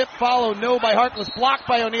 misses. Tip, follow, no by Harkless. Blocked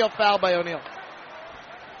by O'Neal, foul by O'Neal.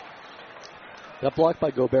 That block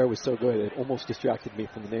by Gobert was so good, it almost distracted me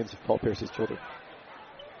from the names of Paul Pierce's children.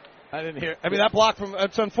 I didn't hear. I mean, that block from,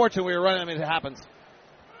 it's unfortunate we were running. I mean, it happens.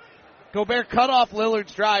 Gobert cut off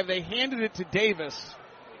Lillard's drive. They handed it to Davis.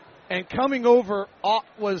 And coming over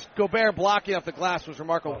was Gobert blocking off the glass was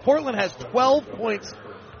remarkable. Portland has 12 points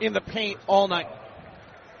in the paint all night.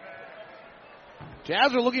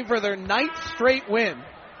 Jazz are looking for their 9th straight win.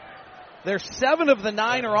 Their 7 of the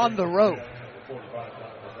 9 are on the road.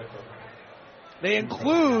 They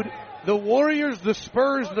include the Warriors, the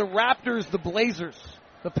Spurs, the Raptors, the Blazers,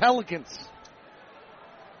 the Pelicans.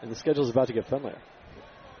 And the schedule's about to get friendlier.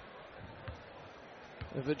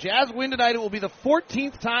 If the Jazz win tonight, it will be the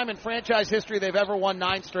 14th time in franchise history they've ever won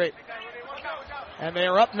 9 straight. And they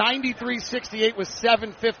are up 93-68 with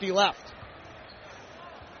 7:50 left.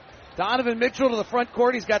 Donovan Mitchell to the front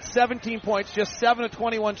court. He's got 17 points, just 7 of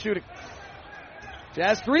 21 shooting.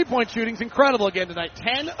 Jazz 3-point shooting is incredible again tonight.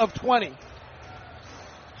 10 of 20.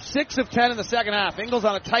 6 of 10 in the second half. Ingles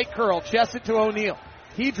on a tight curl, chests it to O'Neal.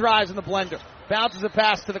 He drives in the blender. Bounces a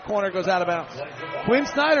pass to the corner, goes out of bounds. Quinn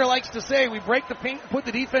Snyder likes to say, we break the paint and put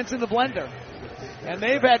the defense in the blender. And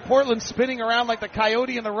they've had Portland spinning around like the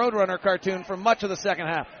Coyote in the Roadrunner cartoon for much of the second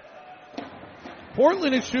half.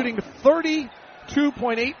 Portland is shooting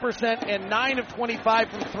 32.8% and 9 of 25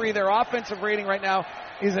 from 3. Their offensive rating right now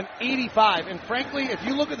is an 85. And frankly, if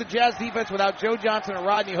you look at the Jazz defense without Joe Johnson and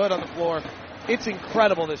Rodney Hood on the floor, it's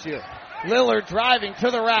incredible this year. Lillard driving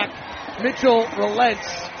to the rack. Mitchell relents,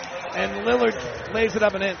 and Lillard lays it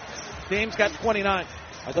up and in. Dame's got 29.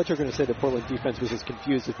 I thought you were going to say the Portland defense was as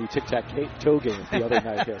confused as the tic-tac-toe game the other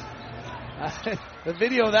night here. The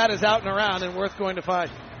video of that is out and around and worth going to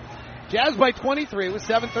find. Jazz by 23 with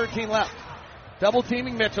 7:13 left. Double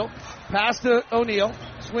teaming Mitchell. Pass to O'Neal.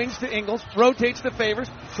 Swings to Ingles. Rotates to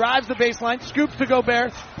Favors. Drives the baseline. Scoops to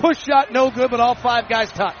Gobert. Push shot no good, but all 5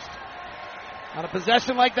 guys touched. On a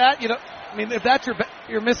possession like that, if that's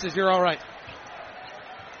your misses, you're all right.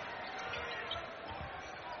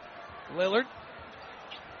 Lillard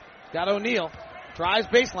got O'Neal. Drives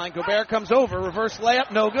baseline. Gobert comes over. Reverse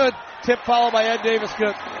layup. No good. Tip followed by Ed Davis.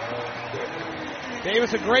 Good.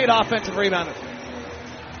 Davis, a great offensive rebounder.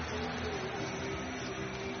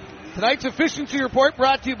 Tonight's efficiency report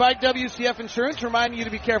brought to you by WCF Insurance, reminding you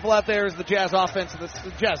to be careful out there as the Jazz offense and the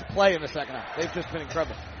Jazz play in the second half. They've just been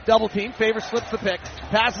incredible. Double team. Favors slips the pick.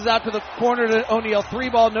 Passes out to the corner to O'Neal.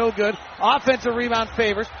 3-ball, no good. Offensive rebound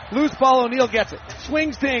Favors. Loose ball, O'Neal gets it.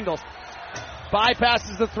 Swings to Ingles.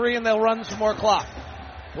 Bypasses the 3, and they'll run some more clock.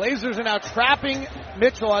 Blazers are now trapping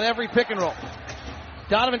Mitchell on every pick and roll.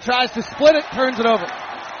 Donovan tries to split it, turns it over.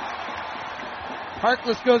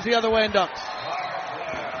 Harkless goes the other way and dunks.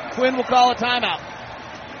 Quinn will call a timeout.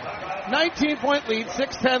 19-point lead,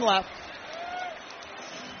 6:10 left.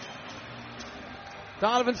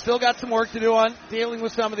 Donovan still got some work to do on dealing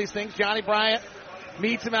with some of these things. Johnny Bryant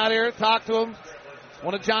meets him out here, talk to him.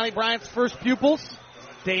 One of Johnny Bryant's first pupils,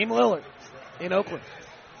 Dame Lillard in Oakland.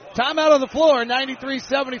 Timeout on the floor,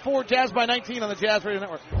 93-74, Jazz by 19 on the Jazz Radio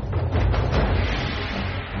Network.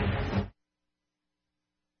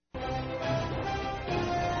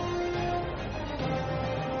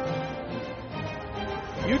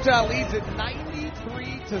 Utah leads at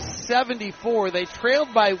 93-74. They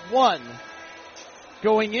trailed by 1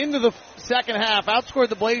 going into the second half. Outscored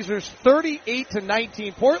the Blazers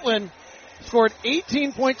 38-19. Portland scored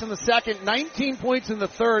 18 points in the second, 19 points in the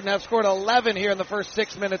third, and have scored 11 here in the first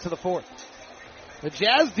 6 minutes of the fourth. The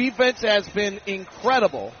Jazz defense has been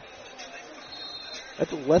incredible.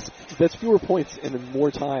 That's fewer points and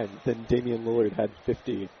more time than Damian Lillard had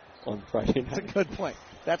 50 on Friday night. That's a good point.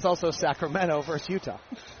 That's also Sacramento versus Utah.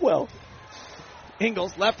 Well,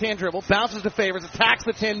 Ingles, left-hand dribble, bounces to Favors, attacks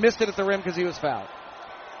the 10, missed it at the rim because he was fouled.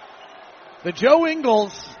 The Joe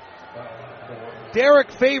Ingles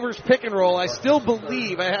Derek Favors pick and roll, I still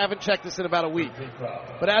believe, I haven't checked this in about a week,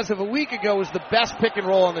 but as of a week ago was the best pick and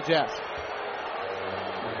roll on the Jazz.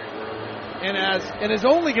 And is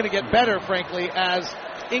only going to get better, frankly, as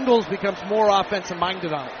Ingles becomes more offensive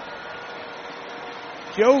minded on it.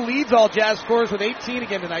 Joe leads all Jazz scorers with 18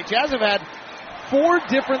 again tonight. Jazz have had 4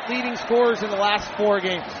 different leading scorers in the last 4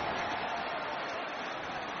 games.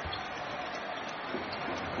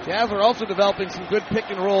 Jazz are also developing some good pick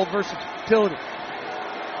and roll versatility.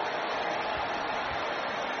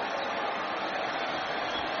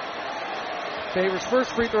 Favors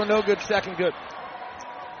first free throw, no good, second good.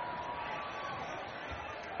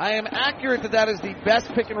 I am accurate that is the best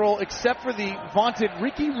pick and roll except for the vaunted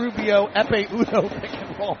Ricky Rubio Epe Udo pick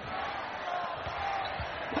and roll.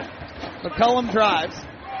 McCollum drives,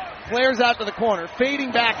 flares out to the corner,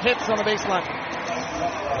 fading back, hits on the baseline.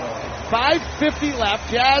 5:50 left.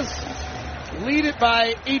 Jazz lead it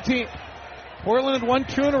by 18. Portland had won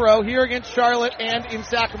 2 in a row here against Charlotte and in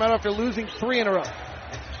Sacramento after losing 3 in a row.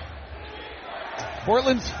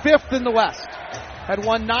 Portland's 5th in the West. Had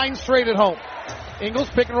won 9 straight at home. Ingles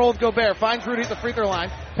pick and roll with Gobert. Finds Rudy at the free throw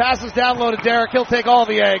line. Passes down low to Derek. He'll take all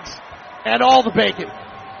the eggs and all the bacon.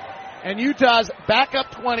 And Utah's back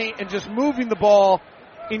up 20 and just moving the ball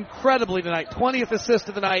incredibly tonight. 20th assist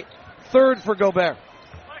of the night. 3rd for Gobert.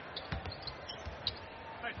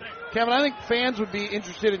 Kevin, I think fans would be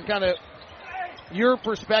interested in kind of your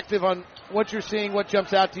perspective on what you're seeing, what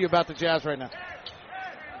jumps out to you about the Jazz right now.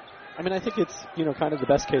 I mean, I think it's, kind of the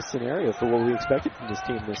best case scenario for what we expected from this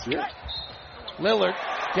team this year. Lillard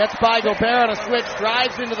gets by Gobert on a switch,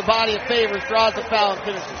 drives into the body of Favors, draws the foul, and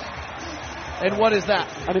finishes. And what is that?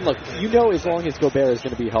 I mean, look, as long as Gobert is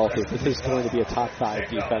going to be healthy, this is going to be a top 5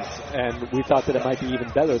 defense. And we thought that it might be even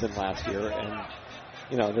better than last year. And,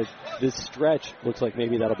 this stretch looks like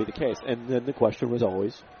maybe that'll be the case. And then the question was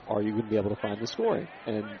always, are you going to be able to find the scoring?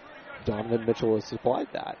 And Donovan Mitchell has supplied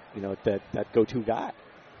that, that go-to guy.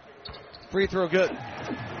 Free throw good.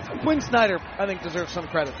 Quinn Snyder, I think, deserves some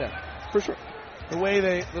credit there. For sure. The way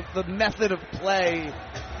the method of play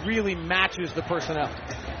really matches the personnel.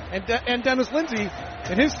 And Dennis Lindsey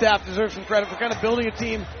and his staff deserve some credit for kind of building a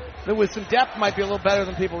team that with some depth might be a little better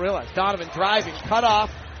than people realize. Donovan driving, cut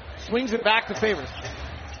off, swings it back to Favors.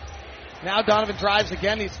 Now Donovan drives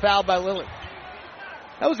again. He's fouled by Lillard.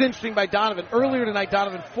 That was interesting by Donovan. Earlier tonight,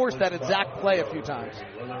 Donovan forced that exact play a few times.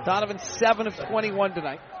 Donovan 7 of 21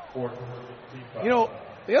 tonight.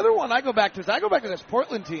 The other one I go back to this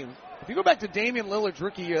Portland team. If you go back to Damian Lillard's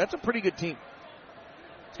rookie year, that's a pretty good team.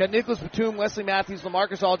 It's got Nicholas Batum, Wesley Matthews,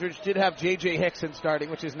 LaMarcus Aldridge, did have J.J. Hickson starting,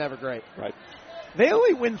 which is never great. Right. They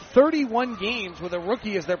only win 31 games with a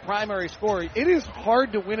rookie as their primary scorer. It is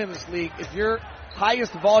hard to win in this league if your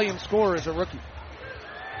highest volume scorer is a rookie.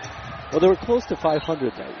 Well, they were close to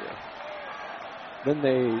 500 that year. Then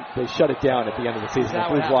they shut it down at the end of the season.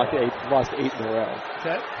 We've lost 8 in a row.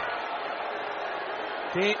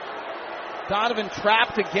 Okay. Donovan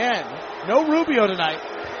trapped again. No Rubio tonight.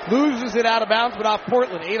 Loses it out of bounds, but off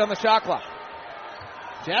Portland. 8 on the shot clock.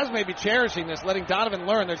 Jazz may be cherishing this, letting Donovan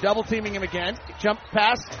learn. They're double teaming him again. Jump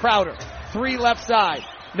pass, Crowder. 3 left side.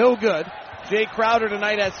 No good. Jay Crowder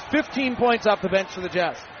tonight has 15 points off the bench for the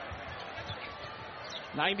Jazz.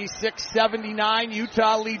 96-79.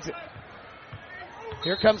 Utah leads it.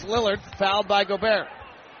 Here comes Lillard, fouled by Gobert.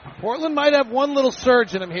 Portland might have one little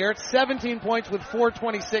surge in him here. It's 17 points with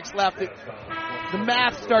 4:26 left. The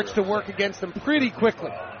math starts to work against them pretty quickly.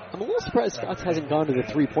 I'm a little surprised Stotts hasn't gone to the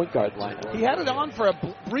 3-point guard line. He had it on for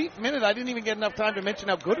a brief minute. I didn't even get enough time to mention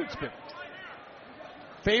how good it's been.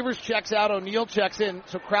 Favors checks out. O'Neal checks in.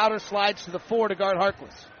 So Crowder slides to the 4 to guard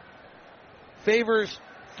Harkless. Favors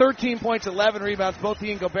 13 points, 11 rebounds. Both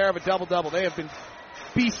he and Gobert have a double-double. They have been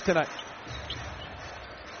beasts tonight.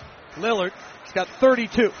 Lillard has got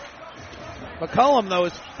 32. McCollum, though,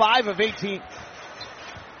 is 5 of 18.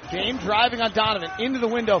 James driving on Donovan into the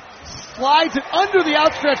window. Slides it under the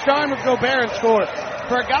outstretched arm of Gobert and scores.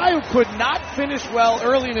 For a guy who could not finish well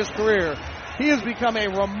early in his career, he has become a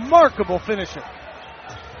remarkable finisher.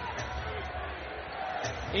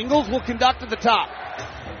 Ingles will conduct at the top.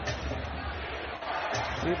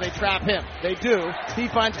 See if they trap him. They do. He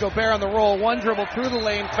finds Gobert on the roll. One dribble through the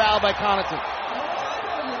lane. Foul by Connaughton.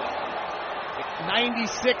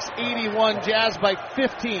 96-81. Jazz by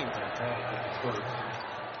 15.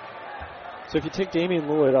 So if you take Damian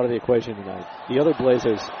Lillard out of the equation tonight, the other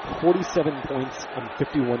Blazers, 47 points on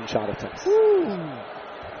 51 shot attempts. Woo.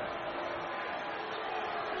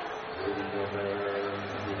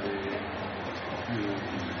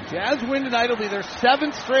 Jazz win tonight will be their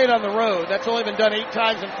 7th straight on the road. That's only been done 8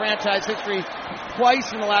 times in franchise history,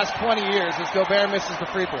 twice in the last 20 years as Gobert misses the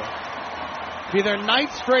free throw. Be their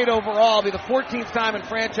 9th straight overall, be the 14th time in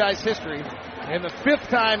franchise history, and the 5th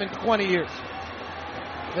time in 20 years.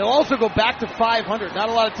 They'll also go back to 500. Not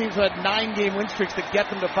a lot of teams have had 9-game win streaks to get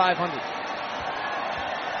them to 500.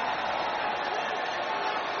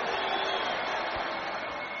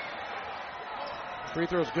 Free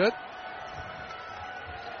throw's good.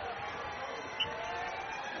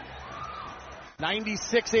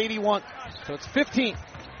 (96-81). So it's 15.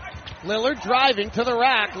 Lillard driving to the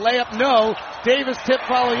rack. Layup, no. Davis tip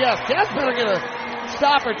follow, yes. Jazz better get a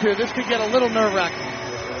stop or two. This could get a little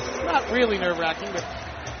nerve-wracking. Not really nerve-wracking, but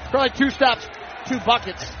probably 2 stops, 2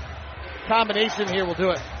 buckets. Combination here will do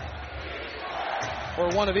it. Or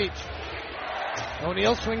one of each.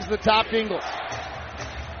 O'Neal swings to the top to Ingles.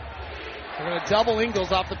 They're going to double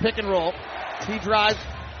Ingles off the pick and roll. He drives,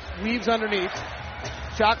 weaves underneath.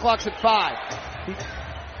 Shot clock's at 5. He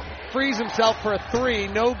frees himself for a 3.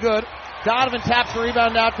 No good. Donovan taps the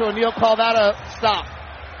rebound out to O'Neal. Call that a stop.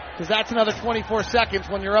 Because that's another 24 seconds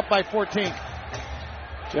when you're up by 14.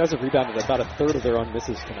 Jazz have rebounded about a third of their own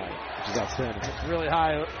misses tonight, which is outstanding. It's really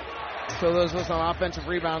high. So those lists on offensive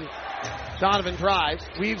rebound. Donovan drives,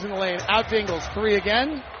 weaves in the lane, out to Ingles. 3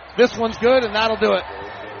 again. This one's good, and that'll do it.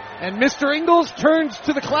 And Mr. Ingles turns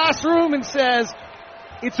to the classroom and says,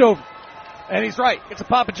 it's over. And he's right. It's a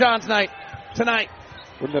Papa John's night tonight.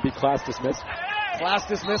 Wouldn't that be class dismissed? Class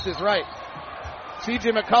dismissed is right.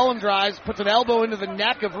 C.J. McCollum drives, puts an elbow into the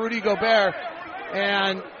neck of Rudy Gobert,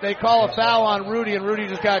 and they call a foul on Rudy, and Rudy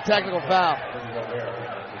just got a technical foul.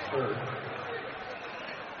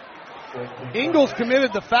 Ingles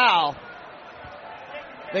committed the foul.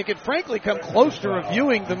 They could frankly come close to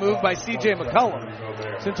reviewing the move by C.J.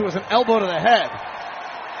 McCollum, since it was an elbow to the head.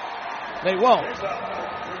 They won't.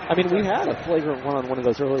 I mean, we had a flagrant 1 on one of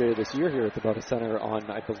those earlier this year here at the Moda Center on,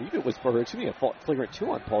 I believe it was, a flagrant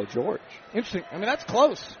 2 on Paul George. Interesting. I mean, that's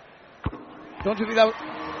close. Don't you think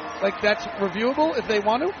that's reviewable if they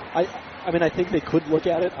want to? I mean, I think they could look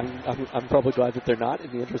at it. I'm probably glad that they're not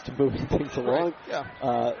in the interest of moving things along. Right.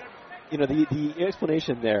 Yeah. The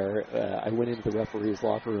explanation there, I went into the referee's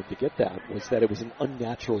locker room to get that, was that it was an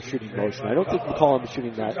unnatural shooting motion. I don't think McCollum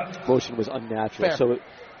shooting that motion was unnatural. Fair. So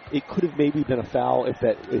it could have maybe been a foul if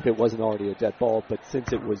it wasn't already a dead ball, but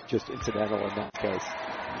since it was just incidental in that case,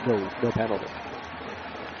 no penalty.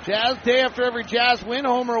 Jazz, day after every Jazz win,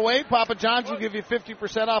 home or away, Papa John's will give you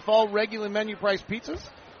 50% off all regular menu price pizzas.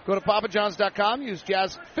 Go to papajohns.com, use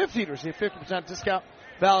Jazz 50 to receive 50% discount.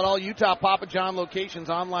 Valid all Utah Papa John locations,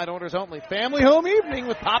 online orders only. Family home evening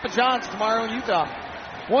with Papa John's tomorrow in Utah.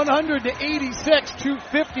 100-86,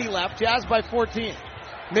 2:50 left. Jazz by 14.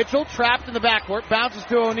 Mitchell trapped in the backcourt, bounces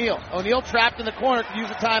to O'Neal. O'Neal trapped in the corner, could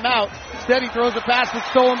use a timeout. Instead, he throws a pass that's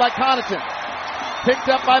stolen by Connaughton. Picked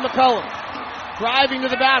up by McCollum. Driving to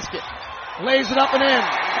the basket. Lays it up and in.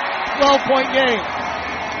 12-point game.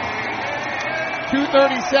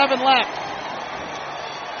 2:37 left.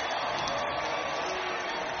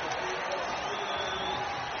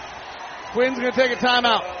 Quinn's going to take a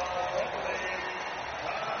timeout.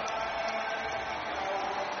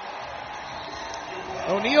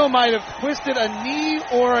 O'Neal might have twisted a knee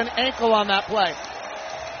or an ankle on that play.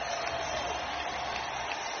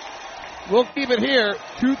 We'll keep it here.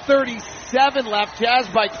 2:37 left. Jazz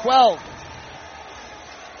by 12.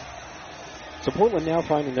 So Portland now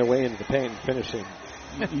finding their way into the paint and finishing.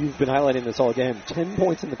 You've been highlighting this all game. 10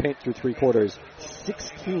 points in the paint through 3 quarters.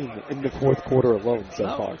 16 in the 4th quarter alone so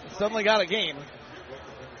far. Suddenly got a game.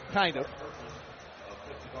 Kind of.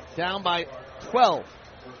 Down by 12.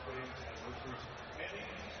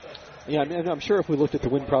 Yeah, I mean, I'm sure if we looked at the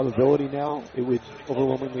win probability now, it would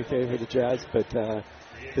overwhelmingly favor the Jazz, but the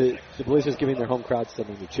Blazers giving their home crowd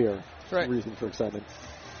something to cheer. That's right. Reason for excitement.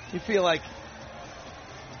 You feel like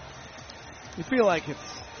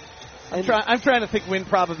it's. I'm trying to think win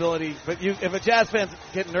probability, but if a Jazz fan's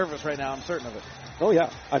getting nervous right now, I'm certain of it. Oh yeah,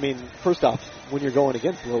 I mean, first off, when you're going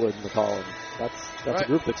against Lillard and McCollum, that's right. A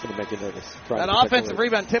group that's going to make you nervous. An offensive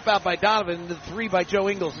rebound tip out by Donovan, the 3 by Joe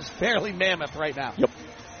Ingles is fairly mammoth right now. Yep.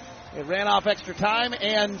 It ran off extra time,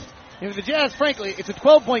 and if the Jazz, frankly, it's a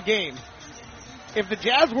 12-point game. If the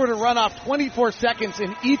Jazz were to run off 24 seconds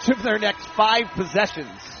in each of their next 5 possessions,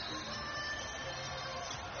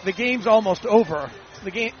 the game's almost over.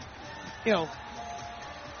 The game, And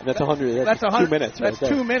that's 100. That's 2 minutes. That's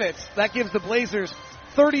 2 minutes. That gives the Blazers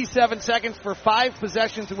 37 seconds for 5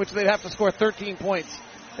 possessions in which they'd have to score 13 points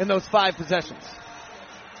in those 5 possessions.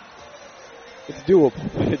 It's doable,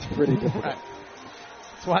 but it's pretty difficult. Right.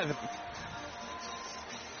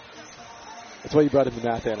 That's why you brought in the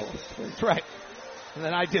math analyst. That's right. And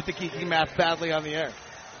then I did the geeky math badly on the air.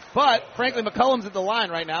 But, frankly, McCollum's at the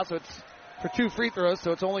line right now, so it's for 2 free throws,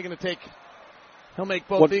 so it's only going to take He'll make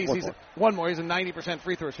both these. One more. He's a 90%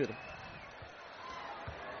 free throw shooter.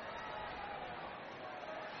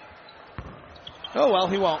 Oh, well,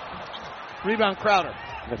 he won't. Rebound, Crowder.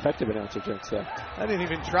 An effective announcer drinks that. I didn't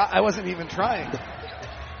even try. I wasn't even trying.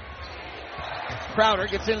 Crowder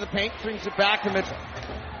gets into the paint, swings it back to Mitchell.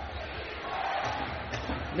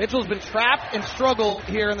 Mitchell's been trapped and struggled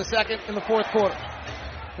here in the fourth quarter.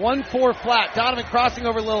 1-4 flat. Donovan crossing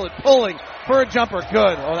over Lillard, pulling for a jumper.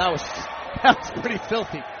 Good. Oh, that was pretty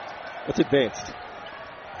filthy. That's advanced.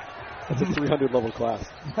 That's a 300 level class.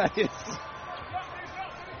 That is.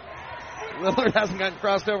 Lillard hasn't gotten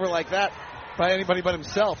crossed over like that by anybody but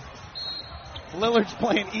himself. Lillard's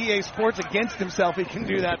playing EA Sports against himself. He can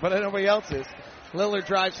do that, but nobody else is. Lillard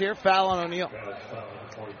drives here. Foul on O'Neal.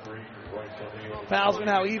 Fouls are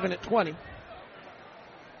now even at 20.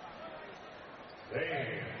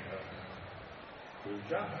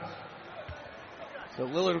 So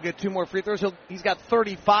Lillard will get 2 more free throws. He's got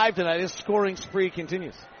 35 tonight. His scoring spree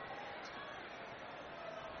continues.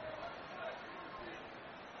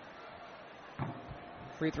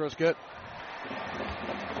 Free throw's good.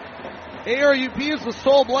 ARUP is the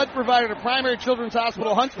sole blood provider to Primary Children's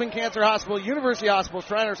Hospital, Huntsman Cancer Hospital, University Hospital,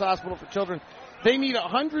 Shriners Hospital for Children. They need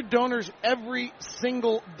 100 donors every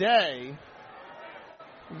single day.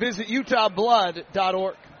 Visit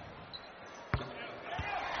utahblood.org.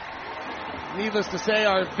 Needless to say,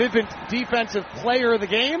 our Vivint defensive player of the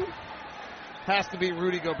game has to be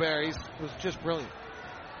Rudy Gobert. He was just brilliant.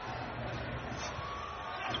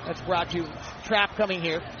 That's brought to you. Trap coming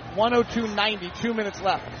here. 102-90, 2 minutes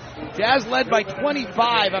left. Jazz led by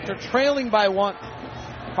 25 after trailing by 1.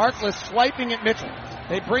 Harkless swiping at Mitchell.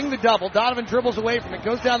 They bring the double. Donovan dribbles away from it,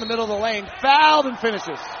 goes down the middle of the lane, fouled and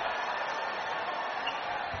finishes.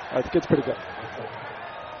 The kid's pretty good.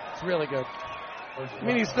 It's really good. I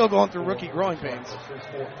mean, he's still going through rookie growing pains.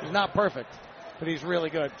 He's not perfect, but he's really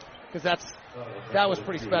good because that was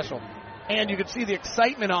pretty special. And you could see the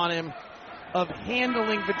excitement on him of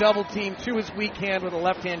handling the double team to his weak hand with a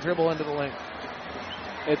left-hand dribble into the lane.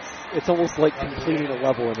 It's almost like completing a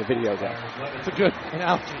level in a video game. It's a good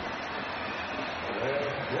analogy.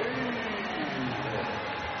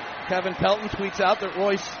 Kevin Pelton tweets out that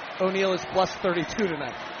Royce O'Neal is plus 32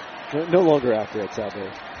 tonight. No longer accurate, sadly.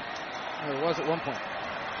 It was at one point.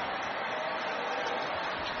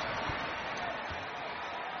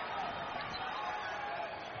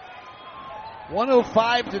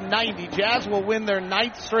 (105-90). Jazz will win their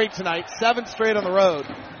 9th straight tonight, 7th straight on the road.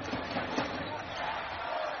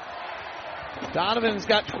 Donovan's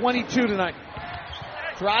got 22 tonight.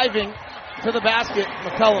 Driving to the basket,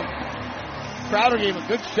 McCollum. Crowder gave a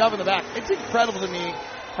good shove in the back. It's incredible to me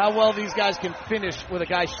how well these guys can finish with a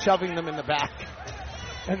guy shoving them in the back.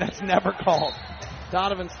 And that's never called.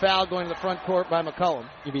 Donovan's foul going to the front court by McCollum.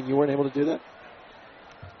 You mean you weren't able to do that?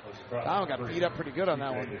 Donovan got beat up pretty good on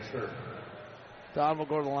that one. Donovan will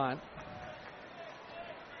go to the line.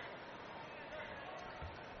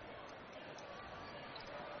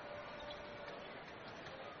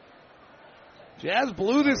 Jazz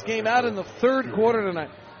blew this game out in the third quarter tonight.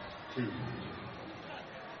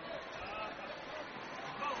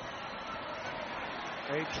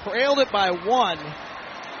 They trailed it by 1.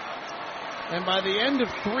 And by the end of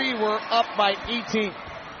 3, we're up by 18.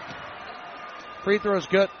 Free throw's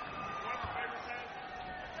good.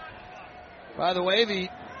 By the way, the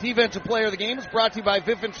defensive player of the game is brought to you by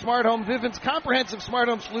Vivint Smart Home. Vivint's comprehensive smart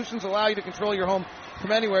home solutions allow you to control your home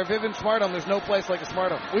from anywhere. Vivint Smart Home, there's no place like a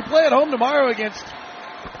smart home. We play at home tomorrow against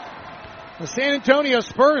the San Antonio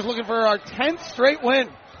Spurs, looking for our 10th straight win,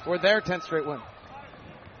 or their 10th straight win.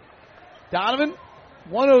 Donovan,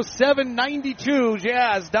 107-92,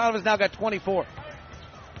 Jazz. Donovan's now got 24.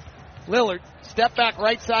 Lillard, step back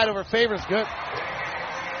right side over Favors, good.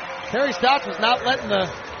 Terry Stotts was not letting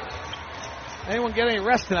anyone get any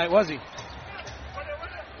rest tonight, was he?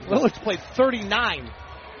 Lillard's played 39.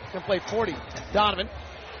 He's going to play 40. Donovan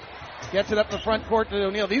gets it up the front court to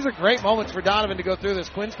O'Neal. These are great moments for Donovan to go through this.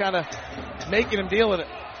 Quinn's kind of making him deal with it.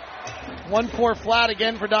 1-4 flat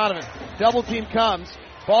again for Donovan. Double team comes.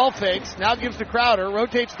 Ball fakes. Now gives to Crowder.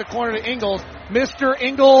 Rotates the corner to Ingles. Mr.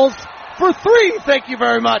 Ingles for 3. Thank you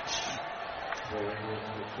very much.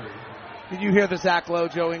 Did you hear the Zach Lowe,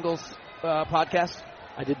 Joe Ingles podcast?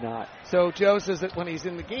 I did not. So Joe says that when he's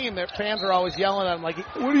in the game, their fans are always yelling at him like,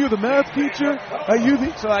 "What are you, the math teacher? Are you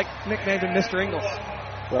the?" So I nicknamed him Mr. Ingles.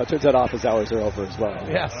 Well, it turns out office hours are over as well.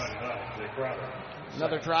 Yes.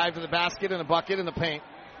 Another drive to the basket and a bucket in the paint.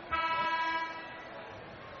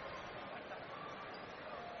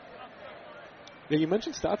 Now, you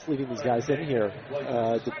mentioned Stotts leading these guys in here.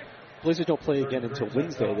 Blazers don't play again until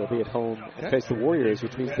Wednesday. They'll be at home and face the Warriors,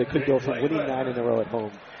 which means they could go from winning 9 in a row at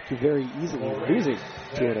home to very easily losing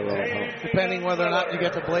 2 in a row at home. Depending whether or not you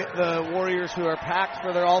get the Warriors who are packed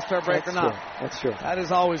for their All-Star break or not. That's true. That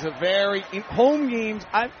is always a home games.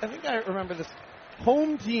 I think I remember this.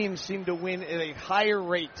 Home teams seem to win at a higher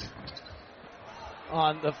rate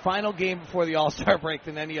on the final game before the All-Star break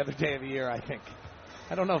than any other day of the year, I think.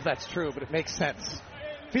 I don't know if that's true, but it makes sense.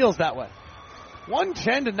 Feels that way.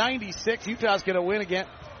 110-96. Utah's going to win again.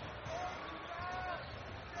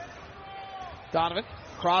 Donovan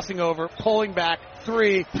crossing over, pulling back,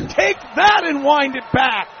 3. Take that and wind it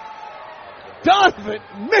back. Donovan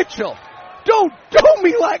Mitchell. Don't do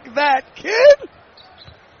me like that, kid.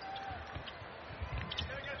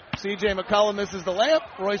 C.J. McCollum misses the layup.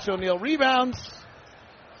 Royce O'Neal rebounds.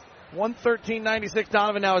 113-96.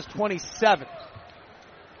 Donovan now is 27.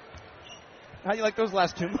 How do you like those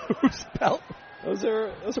last 2 moves, Pelt? Those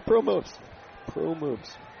are pro moves. Pro moves.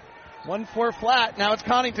 1-4 flat. Now it's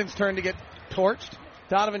Connaughton's turn to get torched.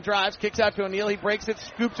 Donovan drives, kicks out to O'Neal. He breaks it,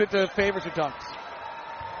 scoops it to Favors, who dunks.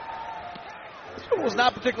 This one was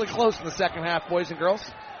not particularly close in the second half, boys and girls.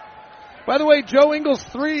 By the way, Joe Ingles'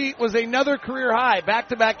 3 was another career high.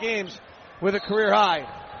 Back-to-back games with a career high.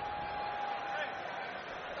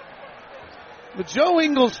 The Joe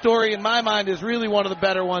Ingles story, in my mind, is really one of the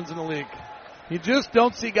better ones in the league. You just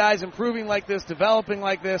don't see guys improving like this, developing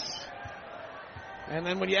like this. And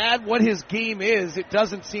then when you add what his game is, it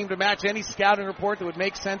doesn't seem to match any scouting report that would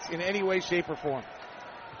make sense in any way, shape, or form.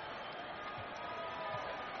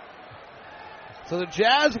 So the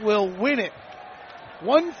Jazz will win it.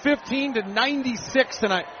 115-96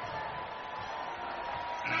 tonight.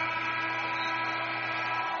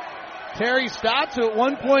 Terry Stotts, who at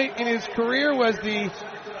one point in his career was the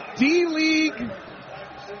D-League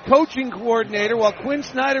coaching coordinator, while Quinn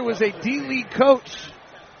Snyder was a D-League coach,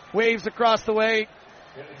 waves across the way.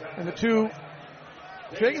 And the two,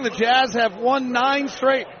 the Jazz have won 9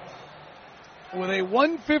 straight with a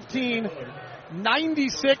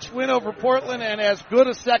 115-96 win over Portland, and as good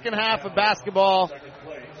a second half of basketball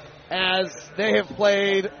as they have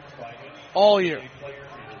played all year.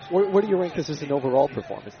 Where do you rank this as an overall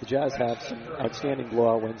performance? The Jazz have some outstanding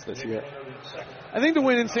blowout wins this year. I think the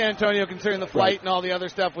win in San Antonio, considering the flight and all the other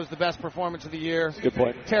stuff, was the best performance of the year. Good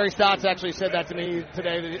point. Terry Stotts actually said that to me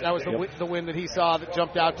today. That was the win that he saw that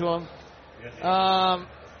jumped out to him. I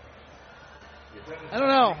don't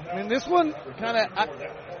know. I mean, this one kind of...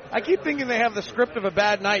 I keep thinking they have the script of a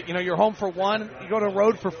bad night. You know, you're home for 1, you go to the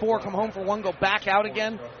road for 4, come home for 1, go back out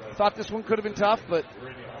again. Thought this one could have been tough, but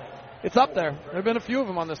it's up there. There have been a few of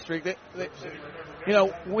them on this streak.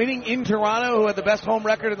 Winning in Toronto, who had the best home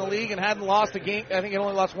record in the league and hadn't lost a game. I think it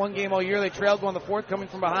only lost 1 game all year. They trailed going the 4th, coming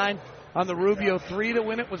from behind on the Rubio 3 to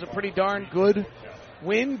win it was a pretty darn good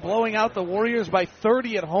win. Blowing out the Warriors by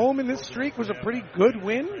 30 at home in this streak was a pretty good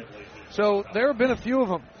win. So there have been a few of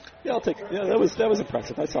them. Yeah, that was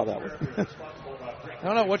impressive. I saw that one. I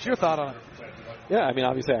don't know. What's your thought on it? Yeah, I mean,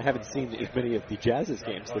 obviously I haven't seen as many of the Jazz's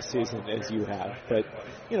games this season as you have, but,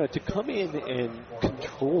 to come in and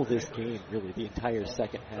control this game, really, the entire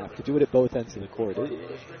second half, to do it at both ends of the court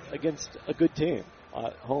against a good team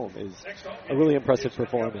at home is a really impressive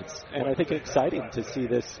performance, and I think exciting to see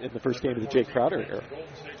this in the first game of the Jay Crowder era.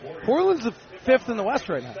 Portland's the 5th in the West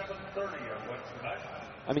right now.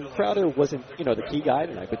 I mean, Crowder wasn't, the key guy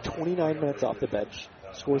tonight, but 29 minutes off the bench.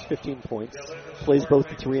 Scores 15 points, plays both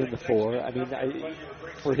the 3 and the 4. I mean,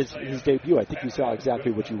 for his debut, I think you saw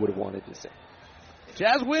exactly what you would have wanted to see.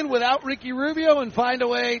 Jazz win without Ricky Rubio and find a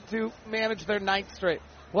way to manage their 9th straight.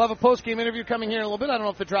 We'll have a post-game interview coming here in a little bit. I don't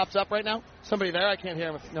know if it drops up right now. Somebody there? I can't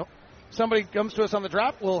hear him. No. Somebody comes to us on the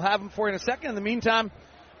drop. We'll have him for you in a second. In the meantime,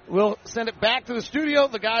 we'll send it back to the studio.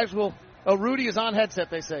 The guys will... Oh, Rudy is on headset,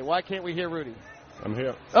 they say. Why can't we hear Rudy? I'm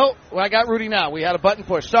here. Oh, well, I got Rudy now. We had a button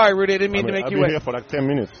push. Sorry, Rudy, I didn't mean to make you wait. I've been here for like 10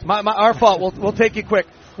 minutes. Our fault. We'll take you quick.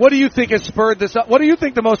 What do you think has spurred this up? What do you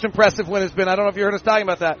think the most impressive win has been? I don't know if you heard us talking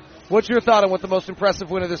about that. What's your thought on what the most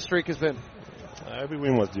impressive win of this streak has been? Every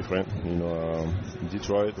win was different.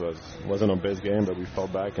 Detroit wasn't our best game, but we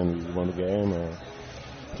fought back and we won the game.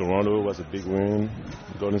 Toronto was a big win.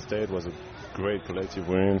 Golden State was a great collective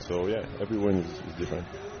win. So, yeah, every win is different.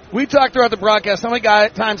 We talked throughout the broadcast how many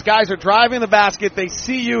times guys are driving the basket, they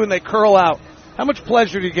see you, and they curl out. How much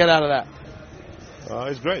pleasure do you get out of that?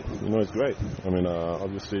 It's great. It's great. I mean,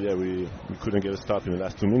 obviously, yeah, we couldn't get a stop in the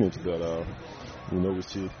last 2 minutes, but, we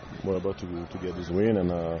see we're about to get this win,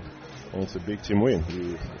 and it's a big team win.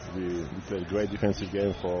 We played a great defensive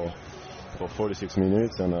game for 46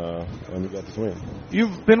 minutes, and we got this win.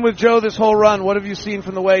 You've been with Joe this whole run. What have you seen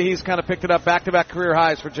from the way he's kind of picked it up, back-to-back career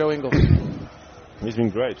highs for Joe Ingles? he's been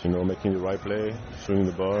great, making the right play, shooting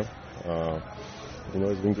the ball.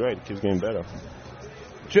 It's been great. Keeps getting better.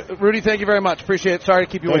 Rudy, thank you very much. Appreciate it. Sorry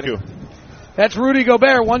to keep you waiting. Thank you. That's Rudy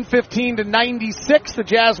Gobert, 115-96. The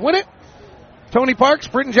Jazz win it. Tony Parks,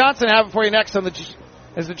 Britton Johnson have it for you next as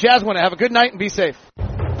the Jazz win it. Have a good night and be safe.